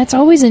there, and that's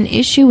always an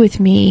issue with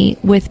me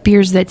with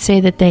beers that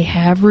say that they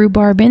have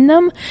rhubarb in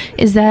them,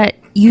 is that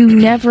you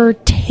never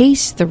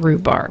taste the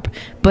rhubarb,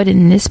 but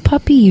in this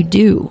puppy you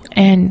do.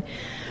 And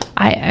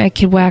I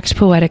could wax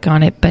poetic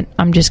on it, but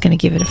I'm just going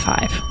to give it a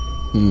 5.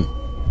 Listen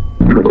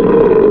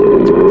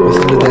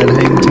to that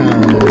hang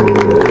time.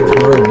 Give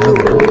her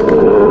another.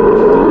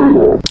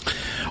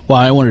 Well,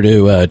 I wanted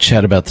to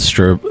chat about the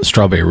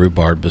strawberry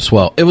rhubarb as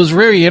well. It was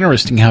very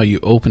interesting how you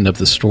opened up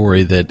the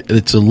story, that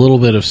it's a little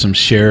bit of some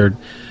shared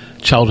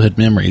childhood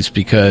memories,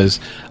 because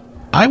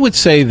I would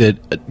say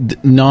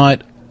that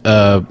not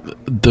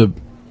the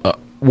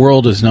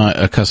world is not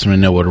accustomed to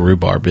know what a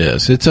rhubarb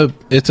is. It's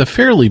a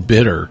fairly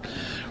bitter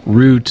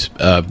root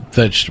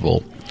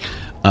vegetable,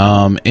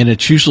 and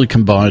it's usually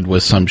combined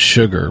with some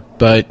sugar,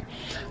 but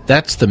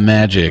that's the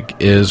magic,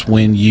 is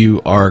when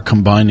you are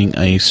combining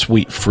a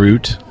sweet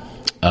fruit,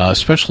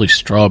 especially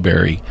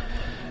strawberry,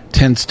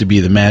 tends to be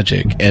the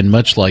magic. And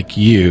much like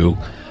you,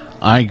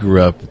 I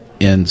grew up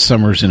in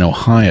summers in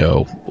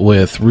Ohio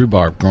with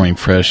rhubarb growing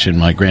fresh in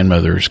my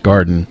grandmother's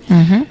garden,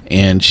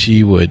 and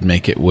she would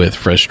make it with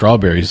fresh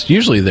strawberries,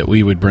 usually that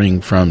we would bring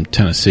from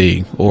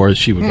Tennessee, or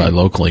she would buy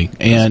locally.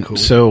 And cool.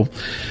 So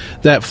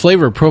that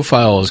flavor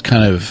profile is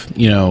kind of,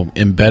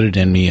 embedded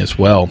in me as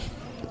well.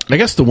 I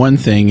guess the one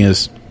thing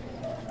is,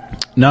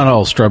 not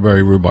all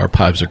strawberry rhubarb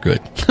pies are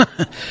good.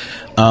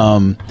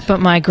 But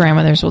my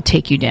grandmother's will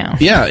take you down.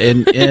 Yeah,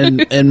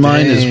 and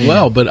mine as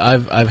well. But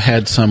I've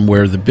had some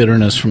where the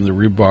bitterness from the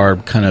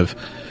rhubarb kind of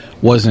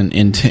wasn't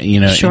in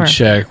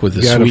check with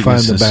the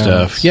sweetness and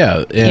stuff.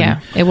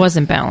 Yeah, it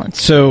wasn't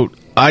balanced. So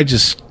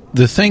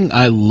the thing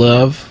I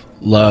love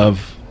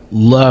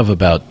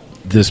about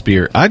this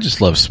beer, I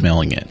just love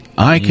smelling it.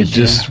 I could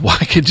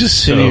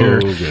just sit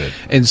here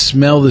and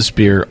smell this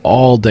beer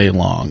all day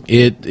long.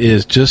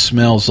 It just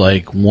smells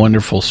like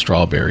wonderful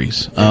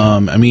strawberries.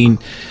 I mean,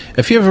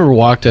 if you've ever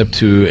walked up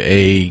to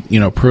a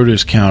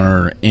produce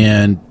counter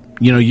and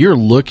you're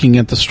looking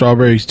at the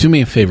strawberries, do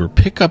me a favor,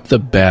 pick up the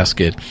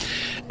basket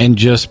and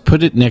just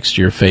put it next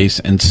to your face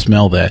and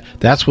smell that.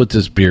 That's what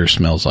this beer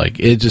smells like.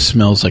 It just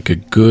smells like a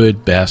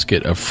good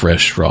basket of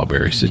fresh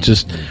strawberries. It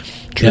just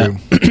true.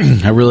 Yeah,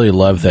 I really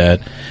love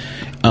that.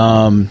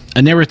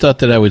 I never thought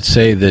that I would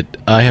say that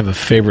I have a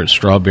favorite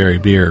strawberry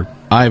beer.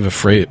 I have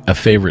a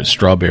favorite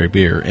strawberry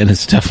beer, and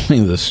it's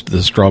definitely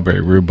the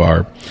strawberry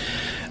rhubarb.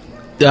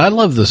 I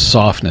love the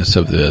softness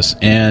of this,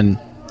 and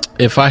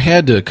if I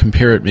had to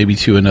compare it maybe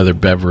to another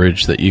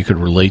beverage that you could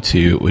relate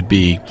to, it would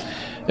be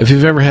if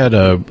you've ever had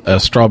a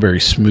strawberry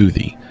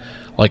smoothie,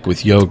 like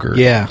with yogurt.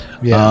 Yeah.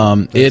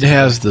 It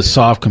has the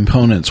soft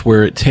components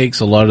where it takes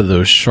a lot of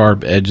those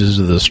sharp edges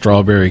of the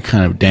strawberry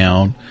kind of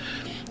down,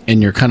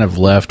 and you're kind of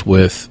left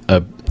with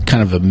a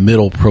kind of a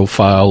middle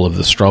profile of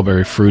the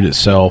strawberry fruit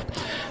itself.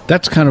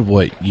 That's kind of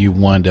what you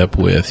wind up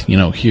with,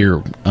 here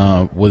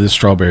with the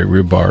strawberry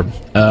rhubarb.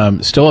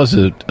 Still has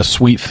a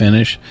sweet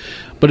finish,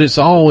 but it's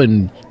all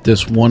in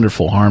this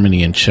wonderful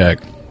harmony and check.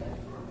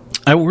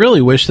 I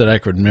really wish that I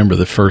could remember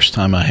the first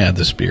time I had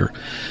this beer,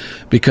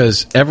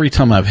 because every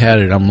time I've had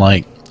it, I'm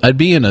like, I'd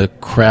be in a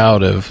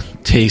crowd of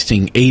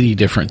tasting 80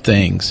 different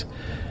things,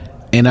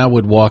 and I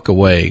would walk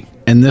away,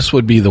 and this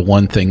would be the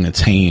one thing that's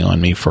hanging on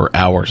me for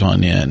hours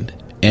on end.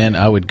 And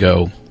I would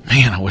go,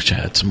 man, I wish I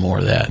had some more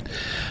of that.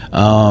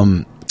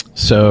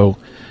 So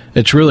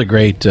it's really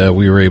great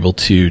we were able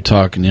to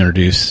talk and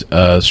introduce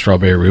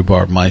strawberry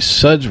rhubarb. My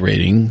Suds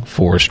rating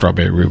for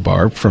strawberry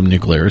rhubarb from New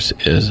Glarus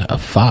is a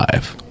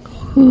 5.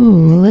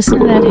 Ooh, listen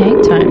to that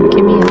hang time.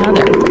 Give me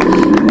another.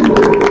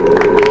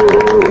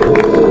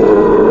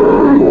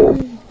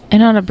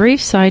 And on a brief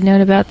side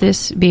note about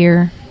this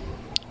beer,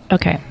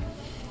 okay,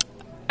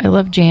 I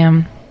love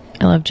jam,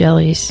 I love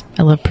jellies,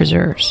 I love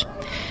preserves.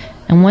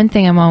 And one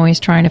thing I'm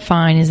always trying to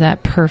find is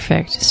that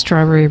perfect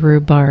strawberry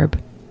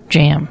rhubarb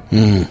jam.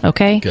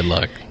 Okay? Good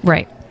luck.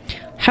 Right.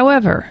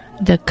 However,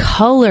 the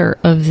color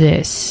of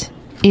this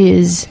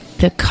is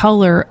the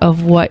color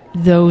of what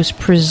those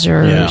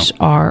preserves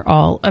are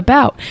all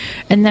about.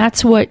 And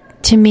that's what,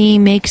 to me,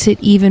 makes it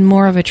even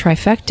more of a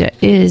trifecta,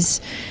 is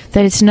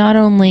that it's not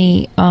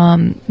only,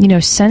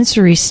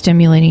 sensory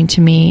stimulating to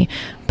me,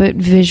 but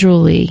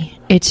visually.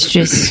 It's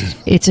just,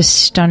 it's a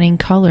stunning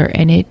color,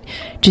 and it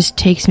just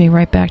takes me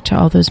right back to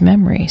all those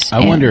memories.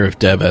 I wonder if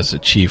Deb has a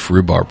chief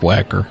rhubarb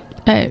whacker.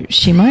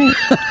 She might.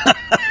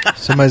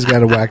 Somebody's got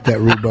to whack that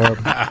rhubarb.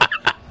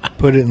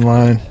 Put it in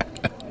line.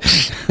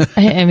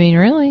 I mean,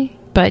 really.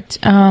 But,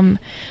 and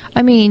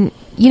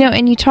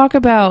you talk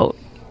about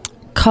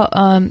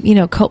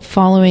cult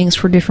followings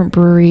for different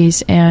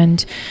breweries,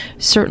 and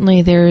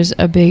certainly there's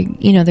a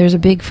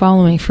big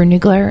following for New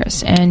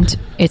Glarus, and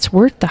it's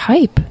worth the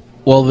hype.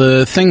 Well,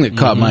 the thing that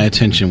caught my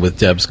attention with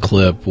Deb's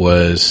clip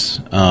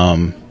was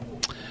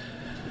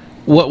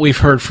what we've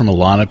heard from a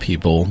lot of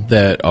people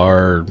that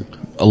are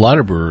a lot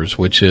of brewers,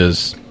 which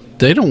is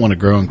they don't want to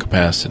grow in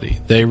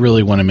capacity. They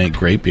really want to make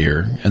great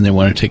beer, and they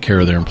want to take care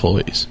of their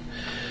employees.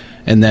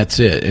 and that's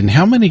it. And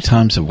how many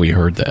times have we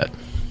heard that?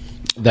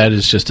 That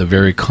is just a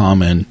very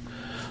common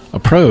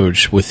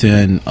approach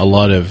within a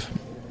lot of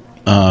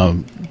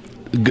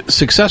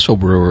successful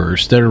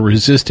brewers that are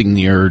resisting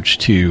the urge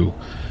to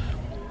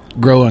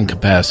grow on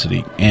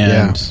capacity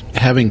and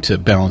having to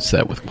balance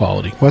that with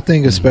quality. Well, I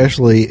think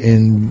especially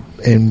in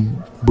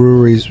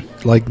breweries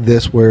like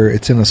this where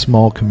it's in a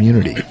small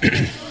community.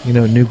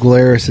 New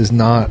Glarus is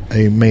not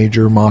a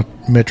major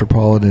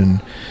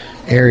metropolitan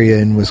area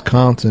in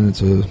Wisconsin.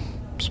 It's a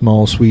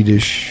small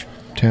Swedish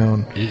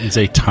town. It's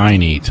a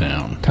tiny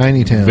town.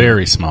 Tiny town.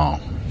 Very small.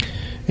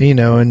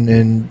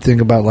 And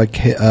think about like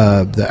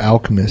the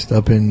Alchemist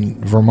up in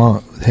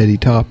Vermont with Hetty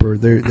Topper.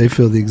 They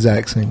feel the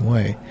exact same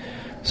way.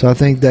 So I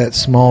think that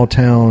small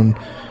town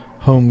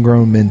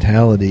homegrown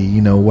mentality,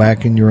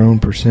 whacking your own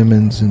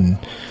persimmons and,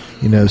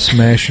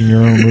 smashing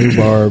your own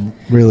rhubarb,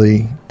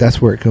 really,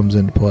 that's where it comes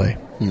into play.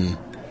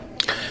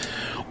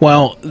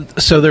 Well,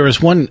 so there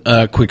was one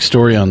quick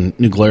story on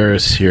New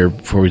Glarus here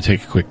before we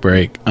take a quick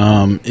break,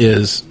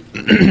 is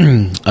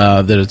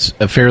that it's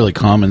a fairly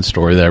common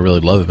story that I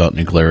really love about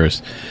New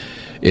Glarus,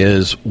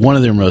 is one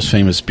of their most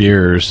famous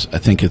beers, I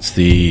think it's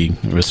the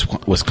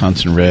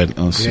Wisconsin Red,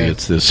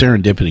 it's the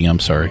Serendipity, I'm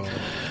sorry,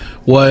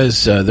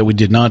 was that we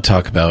did not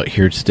talk about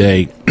here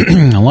today.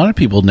 A lot of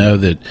people know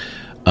that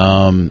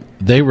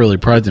they really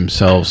pride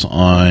themselves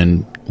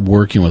on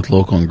working with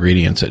local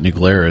ingredients at New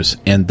Glarus,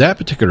 and that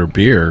particular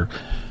beer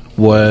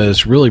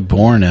was really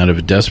born out of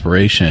a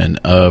desperation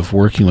of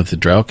working with the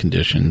drought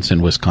conditions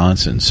in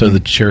Wisconsin. So the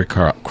cherry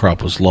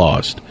crop was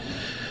lost.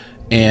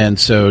 And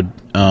so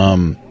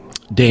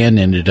Dan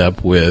ended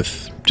up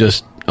with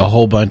just a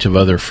whole bunch of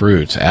other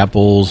fruits,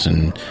 apples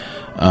and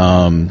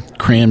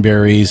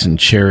cranberries and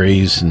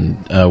cherries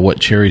and what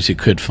cherries he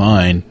could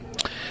find.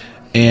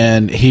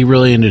 And he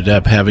really ended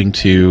up having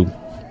to,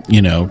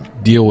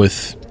 deal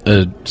with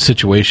a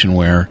situation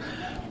where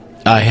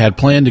I had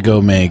planned to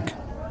go make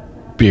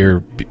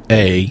beer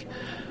A.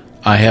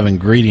 I have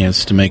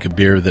ingredients to make a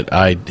beer that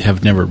I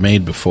have never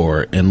made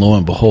before, and lo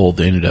and behold,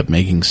 they ended up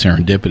making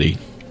Serendipity.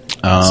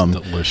 It's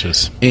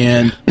delicious.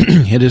 And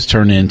it has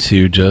turned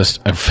into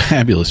just a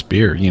fabulous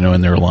beer,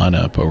 in their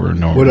lineup over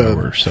and over and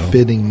over. What a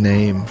fitting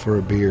name for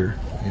a beer.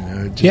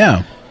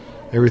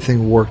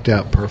 Everything worked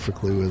out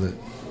perfectly with it.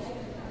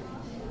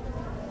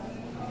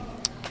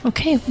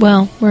 Okay,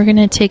 well, we're going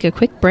to take a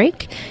quick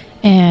break,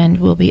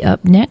 and we'll be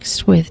up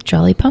next with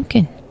Jolly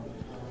Pumpkin.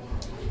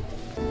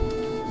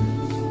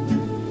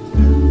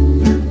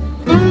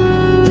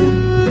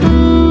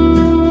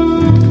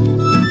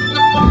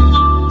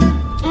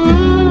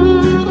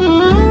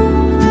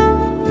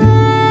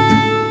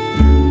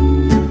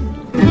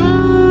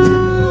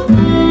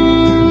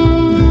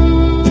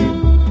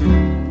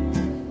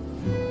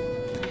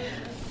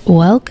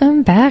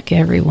 Welcome back,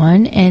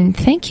 everyone, and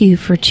thank you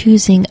for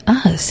choosing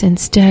us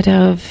instead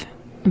of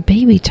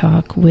Baby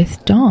Talk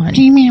with Dawn.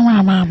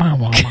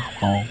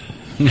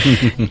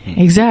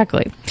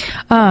 Exactly.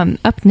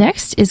 Up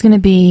next is going to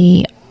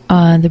be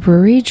the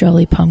brewery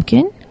Jolly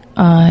Pumpkin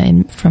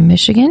from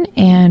Michigan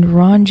and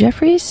Ron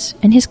Jefferies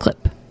and his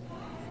clip.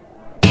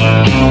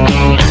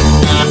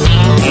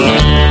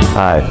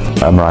 Hi,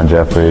 I'm Ron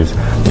Jefferies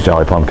with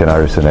Jolly Pumpkin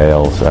Artisan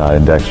Ales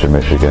in Dexter,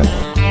 Michigan.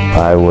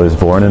 I was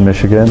born in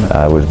Michigan.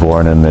 I was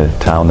born in the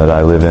town that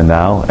I live in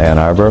now, Ann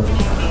Arbor.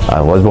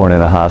 I was born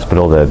in a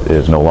hospital that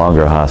is no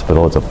longer a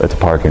hospital. It's a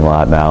parking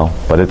lot now,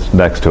 but it's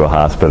next to a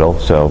hospital,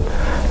 so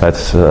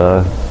that's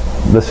the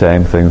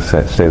same. Things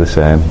stay the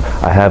same.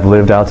 I have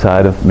lived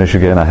outside of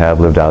Michigan. I have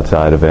lived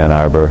outside of Ann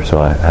Arbor, so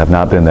I have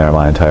not been there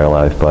my entire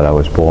life, but I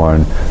was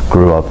born,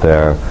 grew up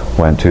there,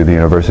 went to the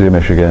University of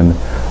Michigan,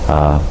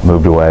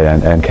 moved away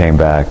and came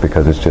back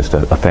because it's just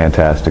a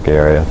fantastic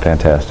area,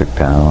 fantastic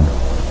town.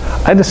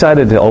 I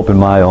decided to open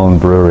my own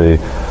brewery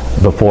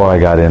before I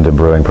got into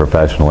brewing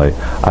professionally.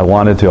 I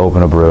wanted to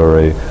open a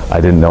brewery. I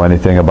didn't know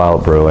anything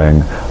about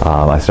brewing.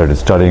 I started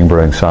studying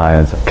brewing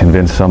science,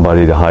 convinced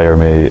somebody to hire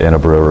me in a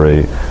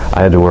brewery.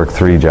 I had to work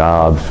 3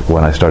 jobs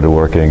when I started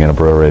working in a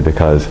brewery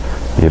because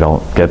you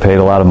don't get paid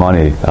a lot of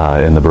money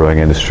in the brewing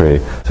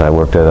industry. So I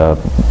worked at a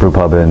brew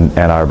pub in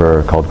Ann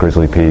Arbor called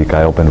Grizzly Peak.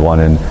 I opened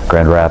one in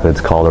Grand Rapids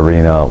called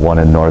Arena, one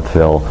in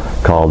Northville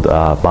called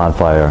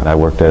Bonfire. I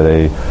worked at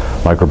a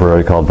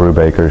microbrewery called Brew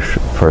Bakers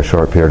for a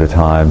short period of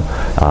time.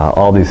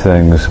 All these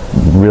things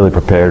really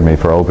prepared me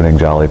for opening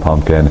Jolly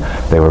Pumpkin.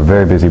 They were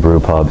very busy brew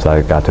pubs.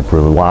 I got to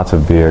brew lots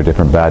of beer,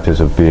 different batches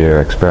of beer,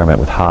 experiment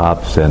with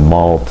hops and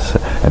malts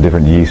and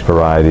different yeast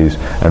varieties,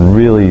 and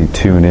really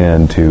tune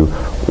in to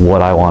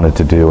what I wanted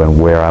to do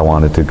and where I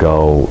wanted to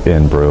go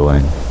in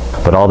brewing.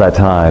 But all that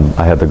time,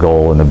 I had the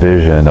goal and the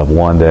vision of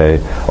one day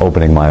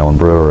opening my own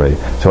brewery.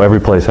 So every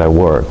place I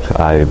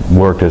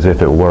worked as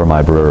if it were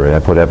my brewery. I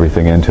put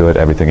everything into it,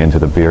 everything into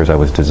the beers I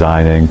was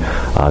designing,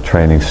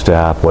 training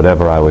staff,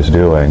 whatever I was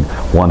doing,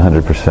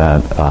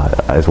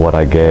 100% is what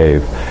I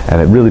gave.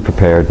 And it really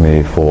prepared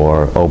me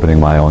for opening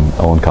my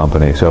own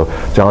company. So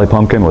Jolly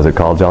Pumpkin, was it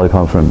called Jolly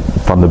Pumpkin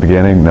from the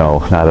beginning? No,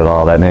 not at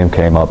all. That name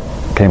came up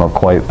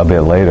quite a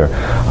bit later.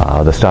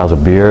 The styles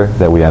of beer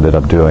that we ended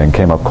up doing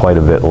came up quite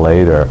a bit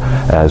later.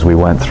 as we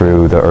went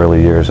through the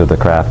early years of the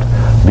craft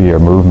beer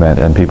movement,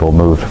 and people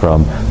moved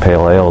from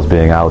pale ales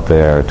being out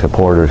there to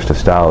porters to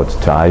stouts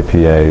to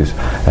IPAs,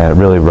 and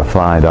it really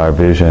refined our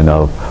vision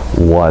of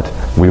what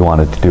we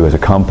wanted to do as a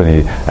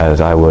company,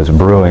 as I was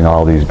brewing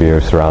all these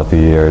beers throughout the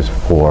years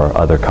for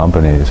other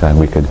companies, and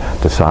we could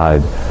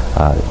decide,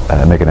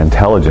 make an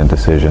intelligent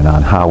decision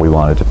on how we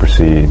wanted to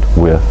proceed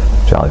with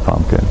Jolly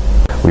Pumpkin.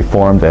 We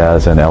formed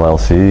as an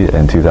LLC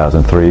in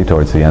 2003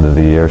 towards the end of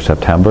the year,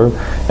 September,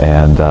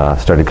 and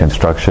started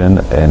construction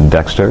in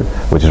Dexter,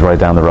 which is right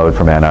down the road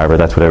from Ann Arbor.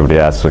 That's what everybody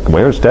asks, like,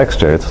 where's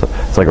Dexter?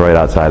 It's like right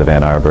outside of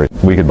Ann Arbor.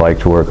 We could bike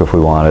to work if we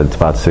wanted. It's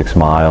about 6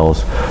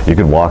 miles. You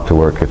could walk to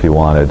work if you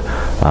wanted.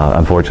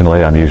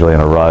 Unfortunately, I'm usually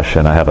in a rush,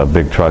 and I have a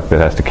big truck that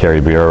has to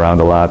carry beer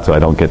around a lot, so I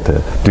don't get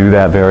to do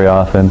that very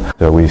often.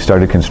 So we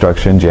started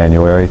construction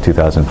January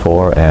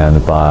 2004,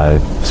 and by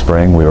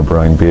spring we were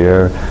brewing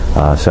beer,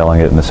 selling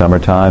it in the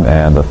summertime,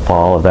 and the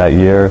fall of that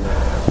year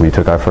we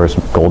took our first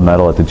gold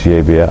medal at the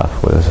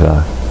GABF. It was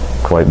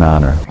quite an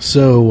honor.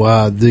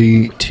 So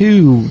the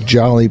 2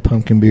 Jolly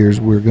Pumpkin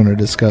beers we're going to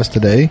discuss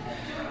today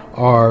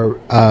are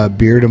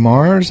Bierre de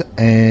Mars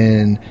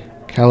and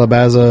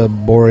Calabaza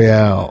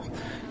Boreal.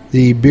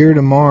 The Bierre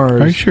de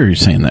Mars... Are you sure you're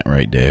saying that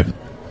right, Dave?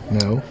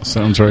 No.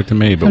 Sounds right to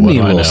me, but I what need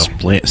do a I know?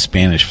 little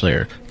Spanish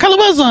flair.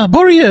 Calabaza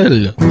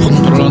Boreal!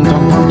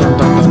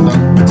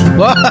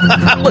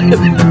 Look at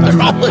them.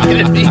 They're all looking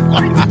at me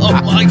like, oh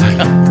my God.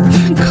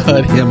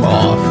 Cut him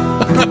off.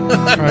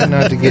 Try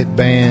not to get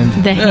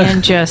banned. The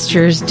hand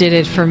gestures did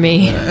it for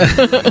me.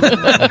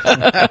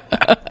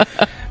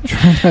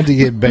 Try not to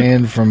get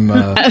banned from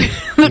where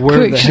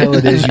the hell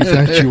it is you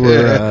thought you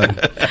were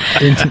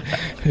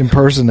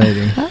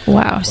impersonating.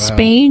 Wow.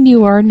 Spain,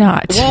 you are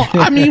not. Well,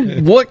 I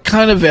mean, what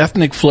kind of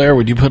ethnic flair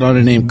would you put on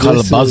a name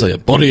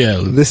Calabaza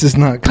Boreal? This is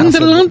not Casa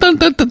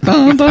Bonita.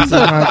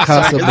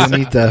 Casa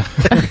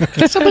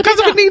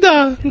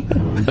Bonita.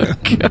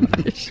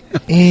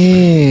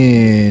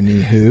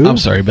 Anywho. I'm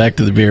sorry, back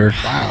to the beer.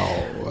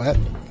 Wow.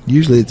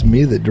 Usually it's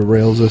me that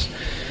derails us.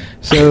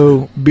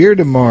 So, Bierre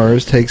de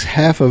Mars takes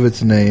half of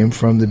its name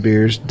from the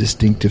beer's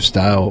distinctive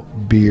style,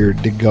 Bierre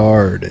de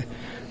Garde.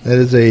 That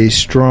is a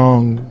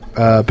strong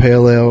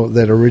pale ale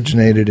that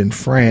originated in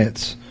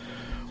France,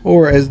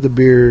 or as the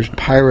beer's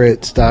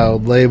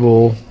pirate-styled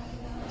label,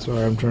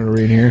 sorry, I'm trying to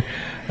read here,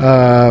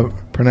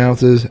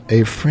 pronounces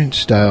a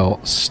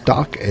French-style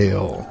stock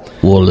ale.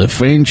 Well, the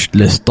French,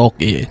 le stock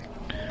ale.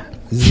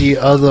 The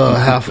other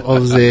half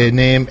of the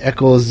name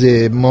echoes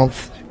the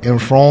month in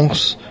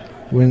France.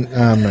 When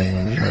I'm not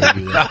even trying to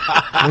do that.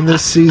 When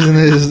this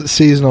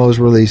seasonal is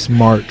released,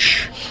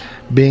 March,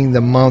 being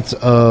the month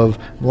of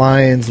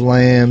lions,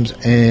 lambs,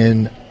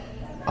 and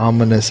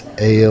ominous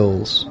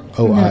ales.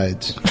 Oh,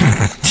 Ides.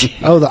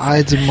 Oh, the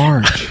Ides of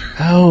March.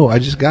 Oh, I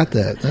just got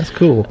that. That's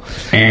cool.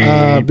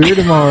 Bierre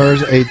de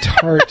Mars, a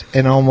tart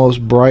and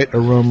almost bright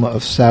aroma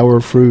of sour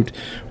fruit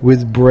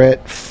with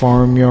Brett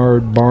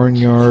farmyard,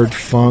 barnyard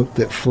funk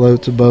that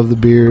floats above the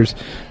beer's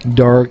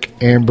dark,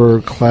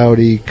 amber,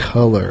 cloudy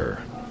color.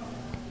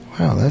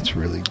 Wow, that's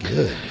really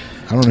good.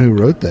 I don't know who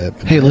wrote that.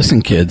 Hey,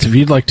 listen, kids, if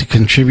you'd like to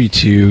contribute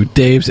to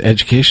Dave's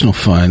educational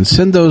fund,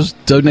 send those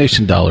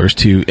donation dollars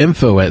to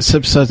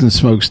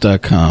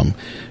info@sipsudsandsmokes.com.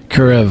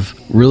 Karev,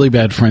 really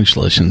bad French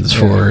lessons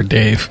for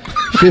Dave.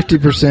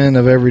 50%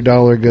 of every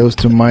dollar goes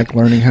to Mike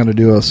learning how to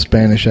do a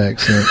Spanish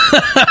accent.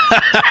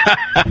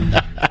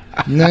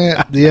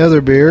 The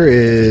other beer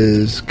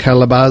is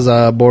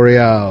Calabaza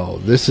Boreal.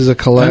 This is a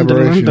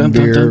collaboration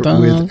beer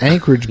with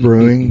Anchorage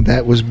Brewing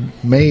that was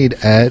made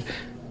at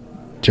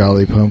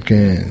Jolly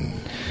Pumpkin.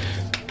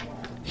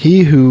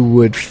 He who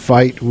would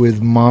fight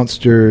with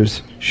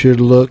monsters should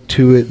look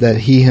to it that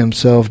he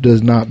himself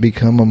does not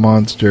become a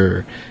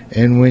monster.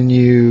 And when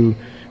you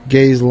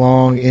gaze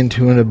long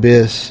into an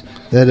abyss,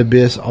 that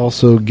abyss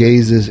also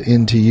gazes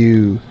into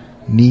you.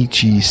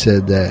 Nietzsche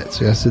said that.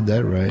 So I said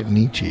that right.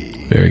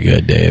 Nietzsche. Very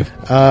good, Dave.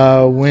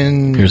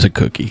 Here's a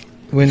cookie.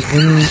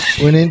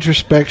 When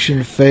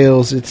introspection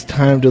fails, it's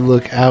time to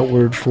look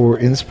outward for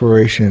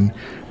inspiration,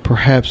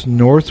 perhaps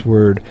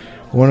northward.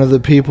 One of the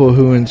people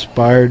who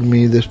inspired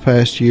me this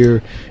past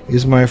year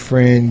is my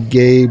friend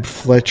Gabe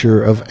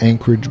Fletcher of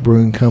Anchorage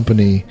Brewing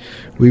Company.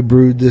 We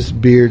brewed this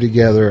beer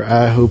together.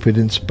 I hope it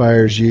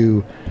inspires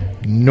you.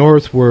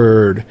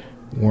 Northward.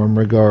 Warm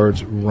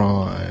regards,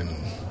 Ron.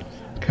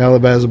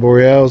 Calabaza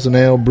Boreal is an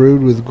ale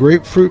brewed with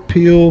grapefruit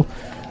peel,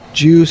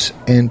 juice,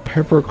 and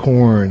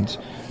peppercorns.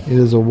 It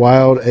is a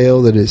wild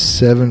ale that is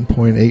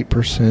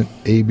 7.8%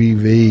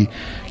 ABV.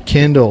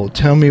 Kendall,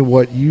 tell me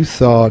what you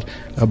thought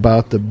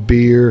about the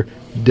Bierre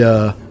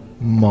de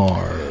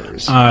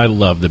Mars. I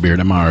love the Bierre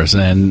de Mars,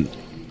 and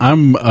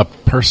I'm a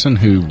person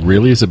who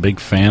really is a big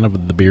fan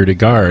of the Bierre de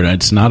Garde.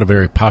 It's not a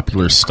very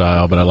popular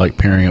style, but I like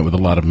pairing it with a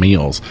lot of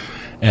meals.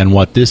 And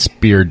what this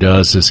beer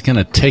does is kind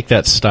of take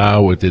that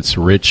style with its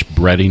rich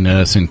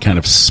breadiness and kind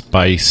of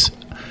spice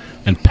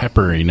and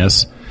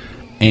pepperiness,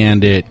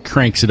 and it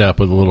cranks it up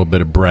with a little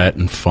bit of Brett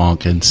and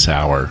funk and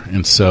sour.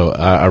 And so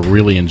I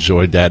really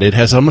enjoyed that. It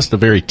has almost a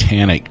very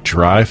tannic,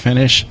 dry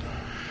finish,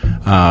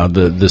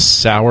 The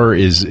sour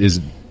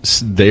is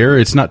there.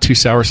 It's not too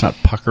sour. It's not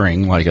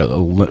puckering like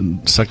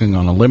sucking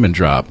on a lemon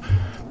drop,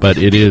 but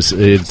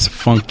it's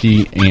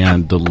funky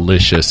and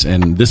delicious.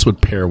 And this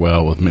would pair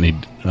well with many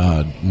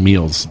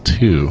meals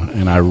too.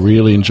 And I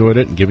really enjoyed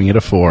it. And giving it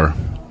a 4.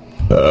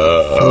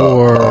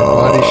 4.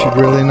 Body should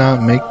really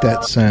not make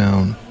that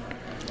sound.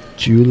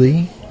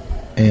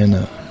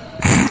 Julieanna.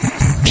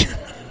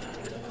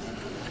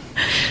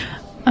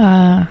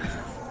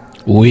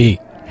 Oui.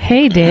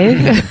 Hey,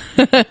 Dave.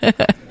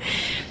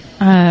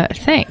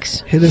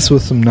 Thanks. Hit us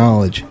with some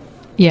knowledge.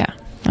 Yeah,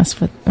 that's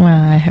what. Well,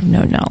 I have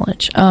no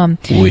knowledge.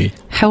 Oui.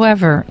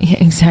 However, yeah,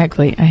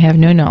 exactly, I have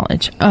no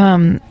knowledge.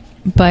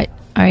 But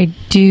I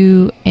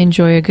do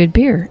enjoy a good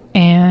beer,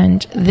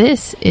 and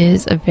this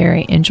is a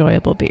very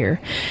enjoyable beer.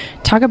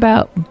 Talk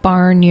about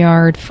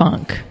barnyard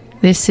funk.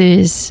 This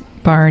is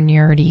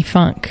barnyardy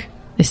funk.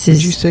 This is.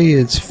 Did you say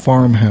it's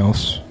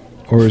farmhouse,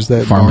 or is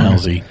that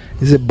farmhousey?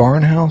 Is it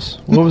barnhouse?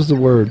 What was the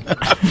word?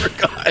 I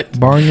forgot.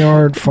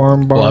 Barnyard,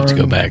 farm barn. We'll have to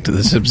go back to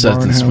the Sips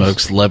and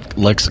Smokes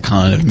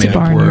lexicon of made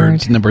up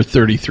words. Number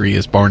 33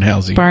 is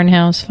barnhousey.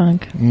 Barnhouse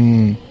funk.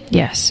 Mm.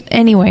 Yes.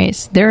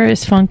 Anyways, there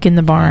is funk in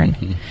the barn.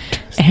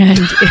 And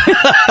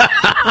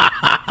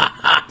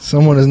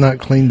someone has not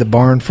cleaned the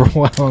barn for a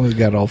while and has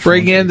got all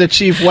Bring in the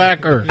chief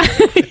whacker.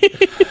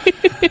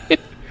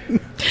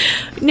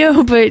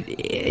 No, but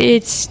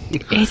it's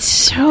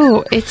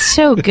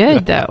so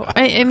good though.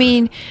 I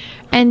mean,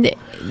 and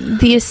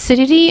the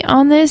acidity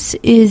on this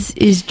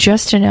is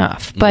just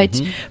enough.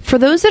 But for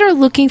those that are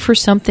looking for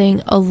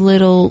something a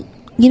little,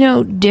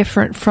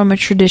 different from a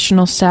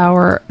traditional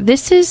sour,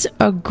 this is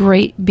a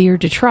great beer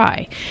to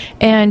try.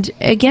 And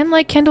again,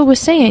 like Kendall was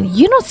saying,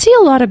 you don't see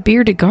a lot of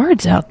Bierre de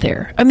Gardes out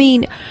there. I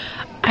mean,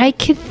 I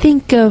could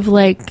think of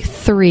like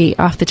 3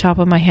 off the top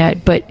of my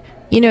head, but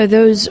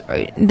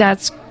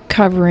that's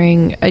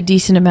covering a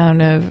decent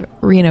amount of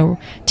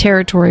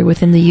territory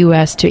within the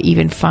U.S. to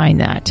even find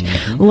that,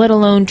 let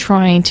alone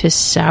trying to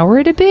sour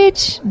it a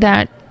bit.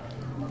 That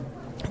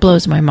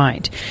blows my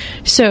mind.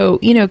 So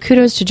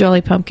kudos to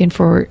Jolly Pumpkin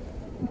for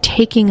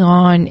taking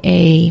on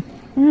I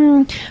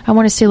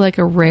want to say like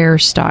a rare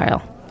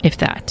style, if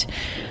that.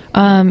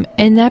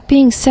 And that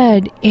being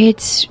said,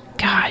 it's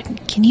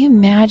God, can you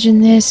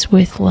imagine this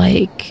with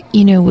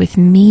with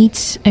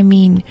meats? I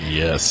mean,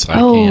 yes, I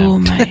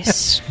can. My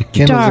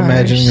Kendall's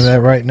imagining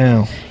that right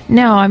now.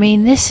 No, I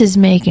mean, this is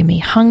making me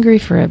hungry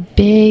for a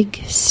big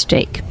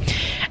steak.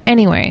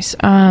 Anyways,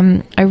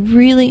 I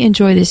really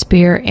enjoy this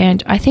beer,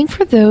 and I think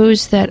for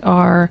those that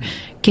are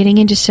getting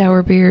into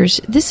sour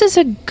beers, this is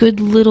a good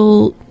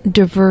little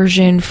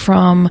diversion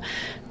from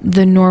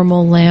the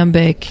normal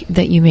lambic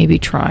that you may be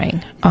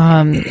trying,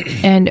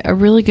 and a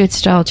really good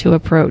style to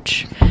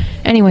approach.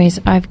 Anyways,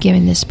 I've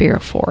given this beer a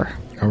 4.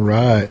 All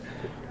right.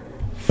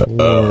 4.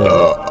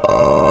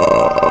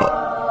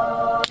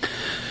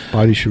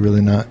 Body should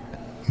really not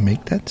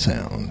make that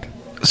sound.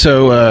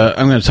 So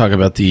I'm going to talk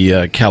about the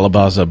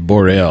Calabaza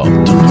Boreal.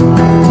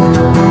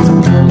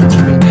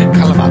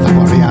 Calabaza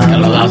Boreal.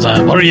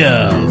 Calabaza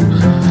Boreal.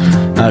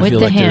 I With feel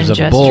the like there's a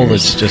hand bull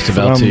that's just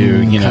about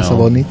to, Casa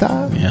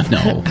Bonita? Yeah,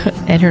 no.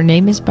 And her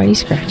name is Buddy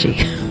Scratchy.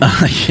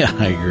 Yeah,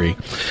 I agree.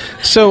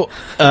 So,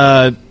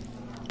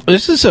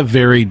 this is a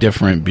very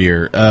different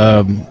beer.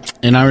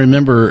 And I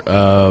remember,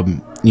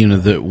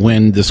 that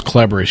when this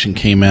collaboration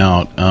came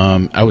out,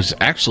 I was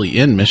actually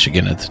in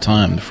Michigan at the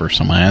time, the first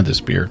time I had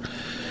this beer.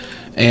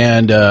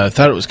 And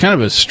thought it was kind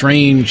of a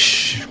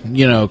strange,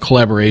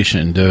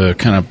 collaboration to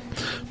kind of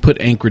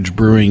put Anchorage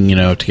Brewing,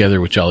 together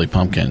with Jolly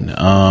Pumpkin.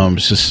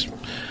 It's just...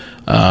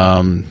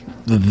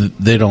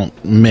 they don't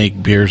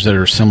make beers that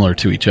are similar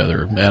to each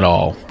other at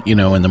all,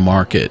 in the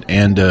market.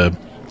 And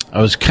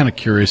I was kind of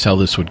curious how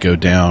this would go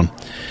down.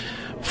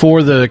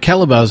 For the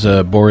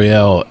Calabaza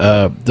Boreal,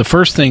 the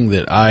first thing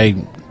that I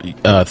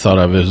thought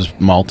of is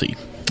malty.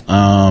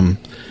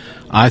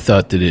 I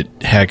thought that it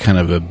had kind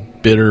of a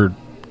bitter,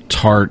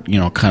 tart,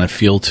 kind of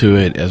feel to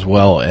it, as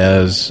well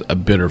as a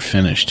bitter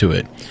finish to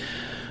it.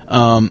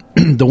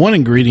 The one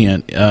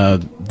ingredient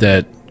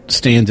that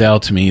stands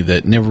out to me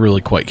that never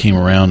really quite came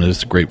around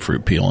is the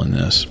grapefruit peel in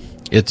this.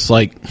 It's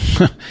like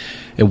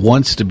it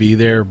wants to be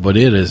there, but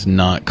it is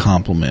not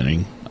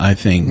complementing, I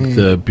think,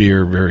 the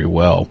beer very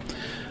well.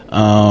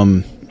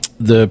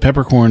 The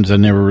peppercorns, I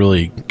never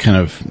really kind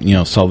of,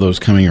 saw those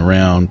coming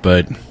around,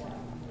 but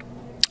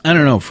I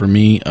don't know. For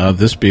me,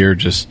 this beer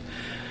just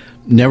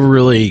never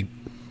really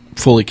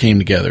fully came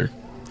together.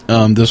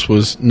 This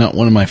was not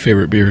one of my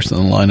favorite beers in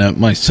the lineup.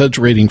 My Suds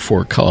rating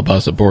for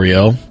Calabaza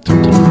Boreal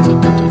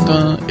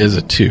is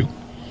a 2.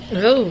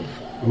 Oh.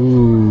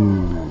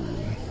 Ooh.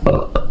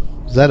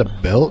 Is that a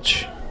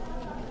belch?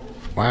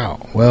 Wow.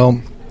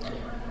 Well,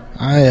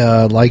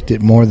 I liked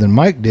it more than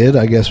Mike did.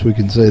 I guess we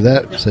can say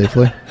that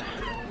safely.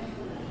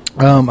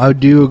 I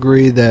do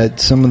agree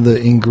that some of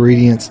the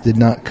ingredients did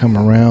not come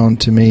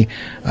around to me.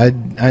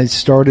 I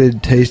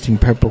started tasting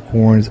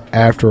peppercorns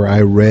after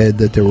I read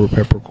that there were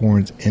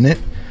peppercorns in it.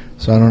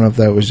 So I don't know if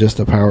that was just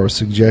a power of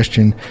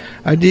suggestion.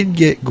 I did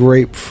get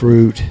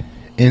grapefruit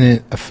in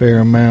it a fair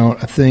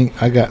amount. I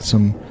think I got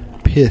some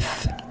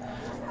Pith,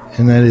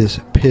 and that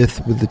is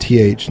pith with the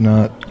TH,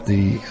 not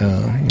the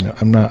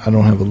I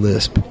don't have a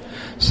lisp,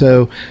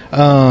 so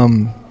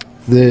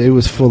it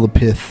was full of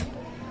pith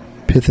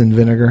and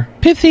vinegar.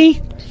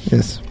 Pithy.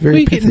 Yes,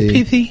 very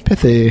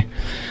pithy.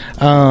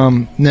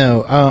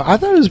 No, I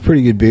thought it was a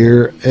pretty good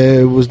beer.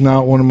 It was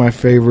not one of my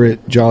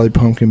favorite Jolly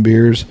Pumpkin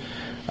beers.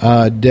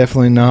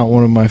 Definitely not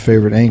one of my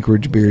favorite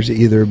Anchorage beers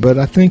either. But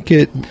I think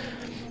it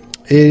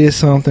is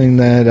something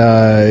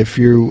that if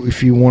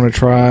you want to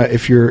try,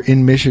 if you're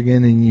in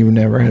Michigan and you've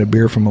never had a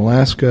beer from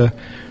Alaska,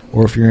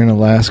 or if you're in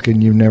Alaska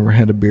and you've never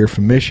had a beer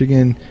from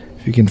Michigan,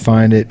 if you can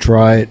find it,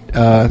 try it.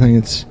 I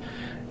think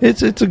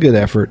it's a good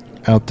effort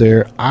out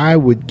there. I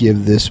would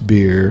give this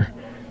beer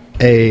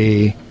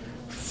a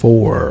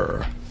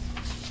 4.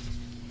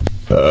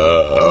 And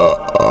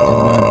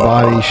my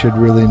body should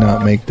really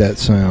not make that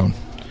sound.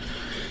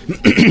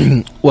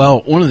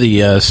 Well, one of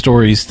the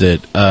stories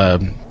that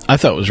I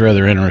thought was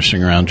rather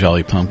interesting around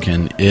Jolly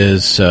Pumpkin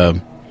is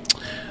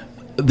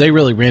they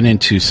really ran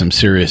into some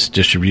serious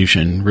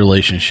distribution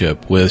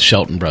relationship with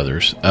Shelton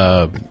Brothers,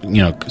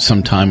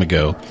 some time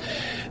ago.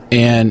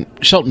 And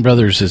Shelton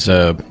Brothers is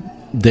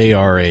they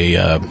are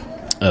a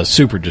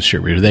super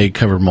distributor. They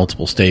cover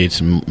multiple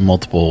states and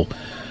multiple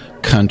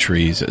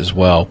countries as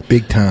well.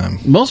 Big time.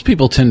 Most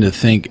people tend to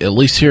think, at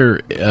least here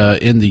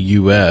in the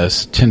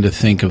U.S., tend to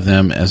think of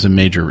them as a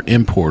major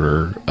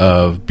importer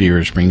of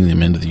beers, bringing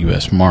them into the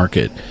U.S.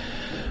 market.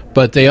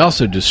 But they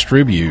also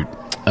distribute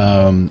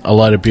a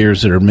lot of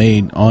beers that are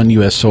made on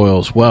U.S. soil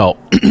as well.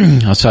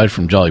 Aside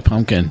from Jolly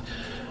Pumpkin,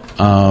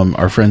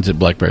 our friends at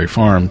Blackberry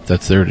Farm,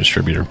 that's their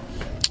distributor,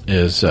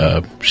 is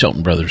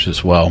Shelton Brothers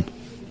as well.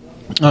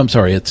 I'm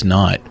sorry, it's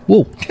not.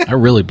 Whoa, I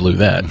really blew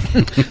that.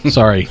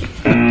 Sorry.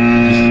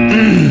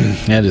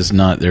 That is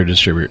not their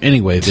distributor.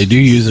 Anyway, they do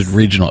use a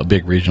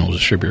big regional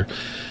distributor.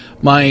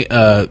 My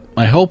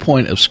whole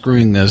point of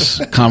screwing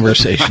this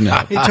conversation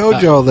up. He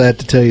told you all that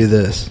to tell you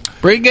this.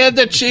 Bring in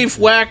the chief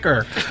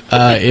whacker.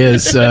 There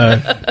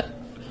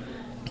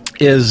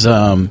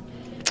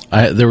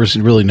was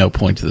really no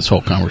point to this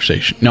whole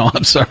conversation. No,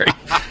 I'm sorry.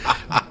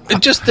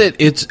 Just that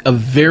it's a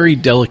very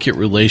delicate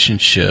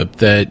relationship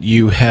that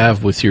you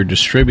have with your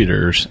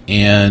distributors,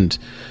 and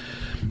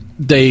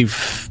they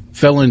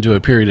fell into a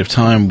period of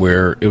time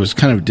where it was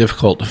kind of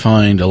difficult to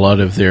find a lot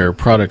of their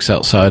products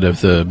outside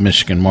of the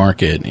Michigan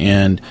market,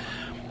 and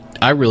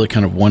I really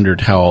kind of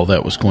wondered how all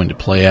that was going to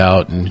play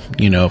out, and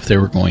if they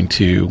were going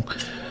to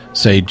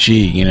say,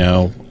 gee,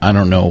 I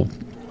don't know.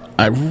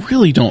 I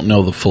really don't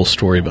know the full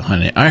story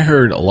behind it. I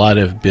heard a lot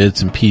of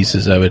bits and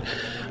pieces of it.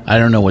 I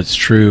don't know what's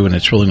true, and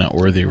it's really not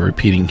worthy of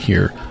repeating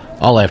here.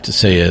 All I have to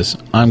say is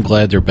I'm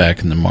glad they're back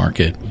in the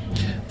market.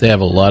 They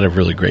have a lot of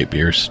really great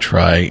beers to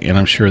try, and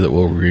I'm sure that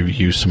we'll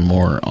review some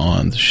more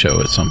on the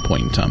show at some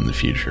point in time in the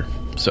future.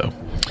 So,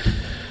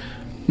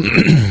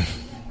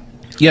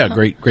 yeah,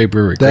 great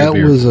brewery. That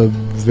great beer. Was a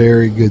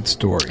very good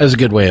story. That was a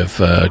good way of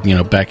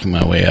backing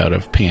my way out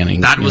of panning.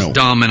 That was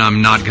dumb, and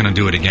I'm not going to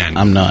do it again.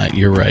 I'm not.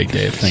 You're right,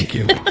 Dave. Thank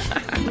you.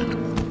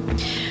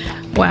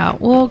 Wow.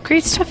 Well,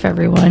 great stuff,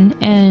 everyone.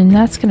 And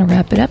that's going to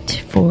wrap it up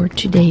for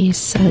today's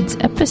Suds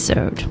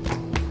episode.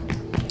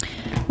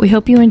 We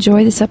hope you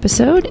enjoy this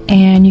episode,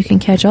 and you can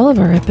catch all of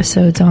our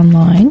episodes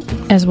online,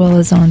 as well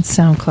as on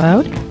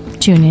SoundCloud,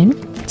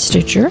 TuneIn,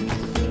 Stitcher,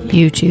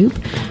 YouTube,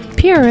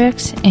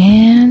 PRX,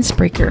 and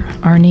Spreaker,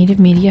 our native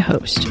media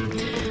host.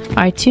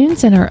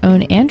 iTunes and our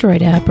own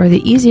Android app are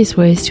the easiest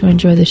ways to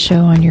enjoy the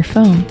show on your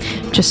phone.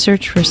 Just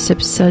search for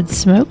Sip Suds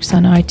Smokes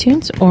on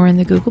iTunes or in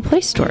the Google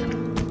Play Store.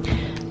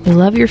 We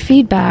love your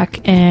feedback,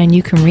 and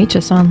you can reach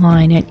us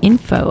online at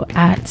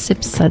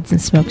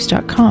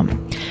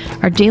info@sipsudsandsmokes.com.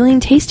 Our daily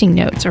tasting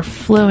notes are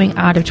flowing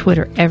out of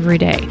Twitter every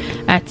day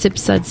at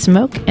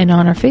SipSudsSmoke, and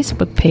on our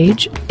Facebook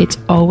page, it's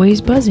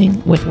always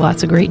buzzing with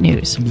lots of great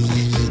news.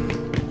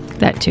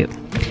 That too.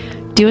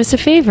 Do us a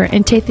favor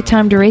and take the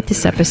time to rate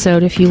this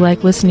episode if you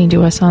like listening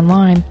to us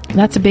online.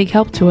 That's a big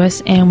help to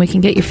us, and we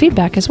can get your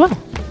feedback as well.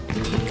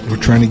 We're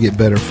trying to get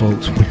better,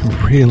 folks. We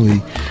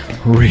really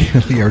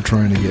are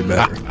trying to get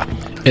better.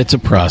 It's a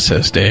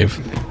process, Dave.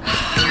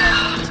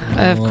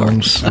 Of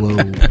course. Slow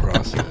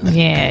process.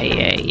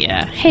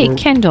 Yeah. Hey,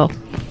 Kendall.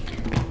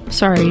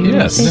 Sorry, you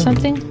want to say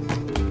something?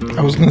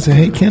 I was going to say,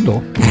 hey,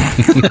 Kendall.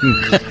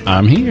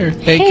 I'm here.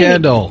 Hey,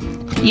 Kendall.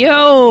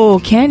 Yo,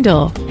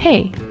 Kendall.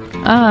 Hey,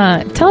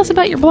 tell us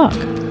about your blog.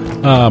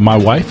 My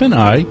wife and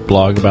I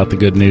blog about the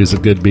good news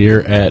of good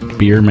beer at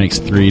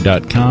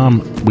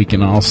beermakes3.com.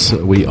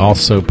 We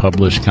also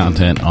publish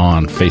content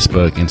on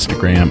Facebook,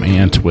 Instagram,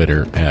 and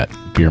Twitter at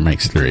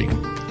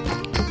beermakes3.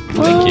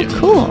 Thank you.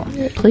 Cool.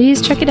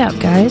 Please check it out,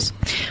 guys.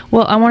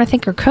 Well, I want to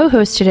thank our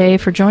co-host today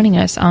for joining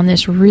us on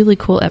this really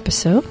cool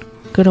episode.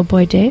 Good old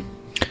boy, Dave.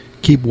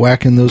 Keep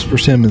whacking those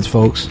persimmons,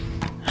 folks.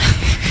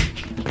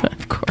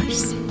 Of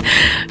course.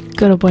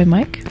 Good old boy,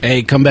 Mike.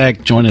 Hey, come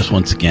back, join us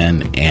once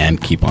again, and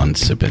keep on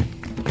sipping.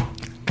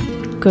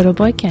 Good old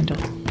boy,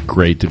 Kendall.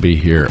 Great to be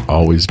here.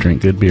 Always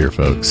drink good beer,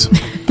 folks.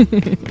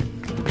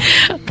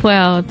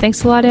 Well,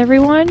 thanks a lot,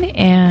 everyone.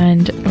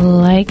 And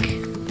like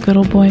good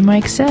old boy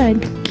Mike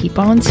said, keep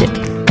on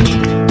sipping.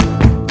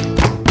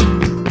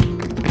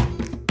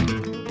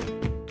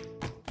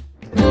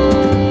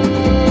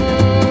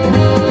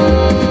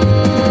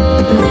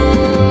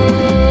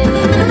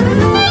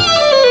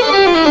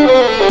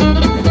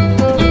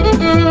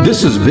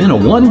 This has been a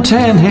One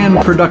Tan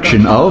Hand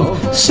production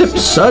of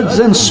Sips, Suds,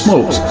 and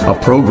Smokes, a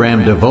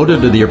program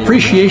devoted to the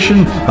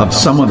appreciation of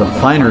some of the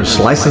finer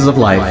slices of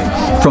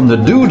life. From the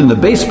Dude in the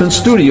Basement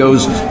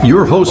Studios,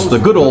 your hosts, the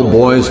Good Old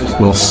Boys,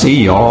 will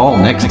see y'all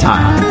next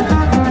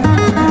time.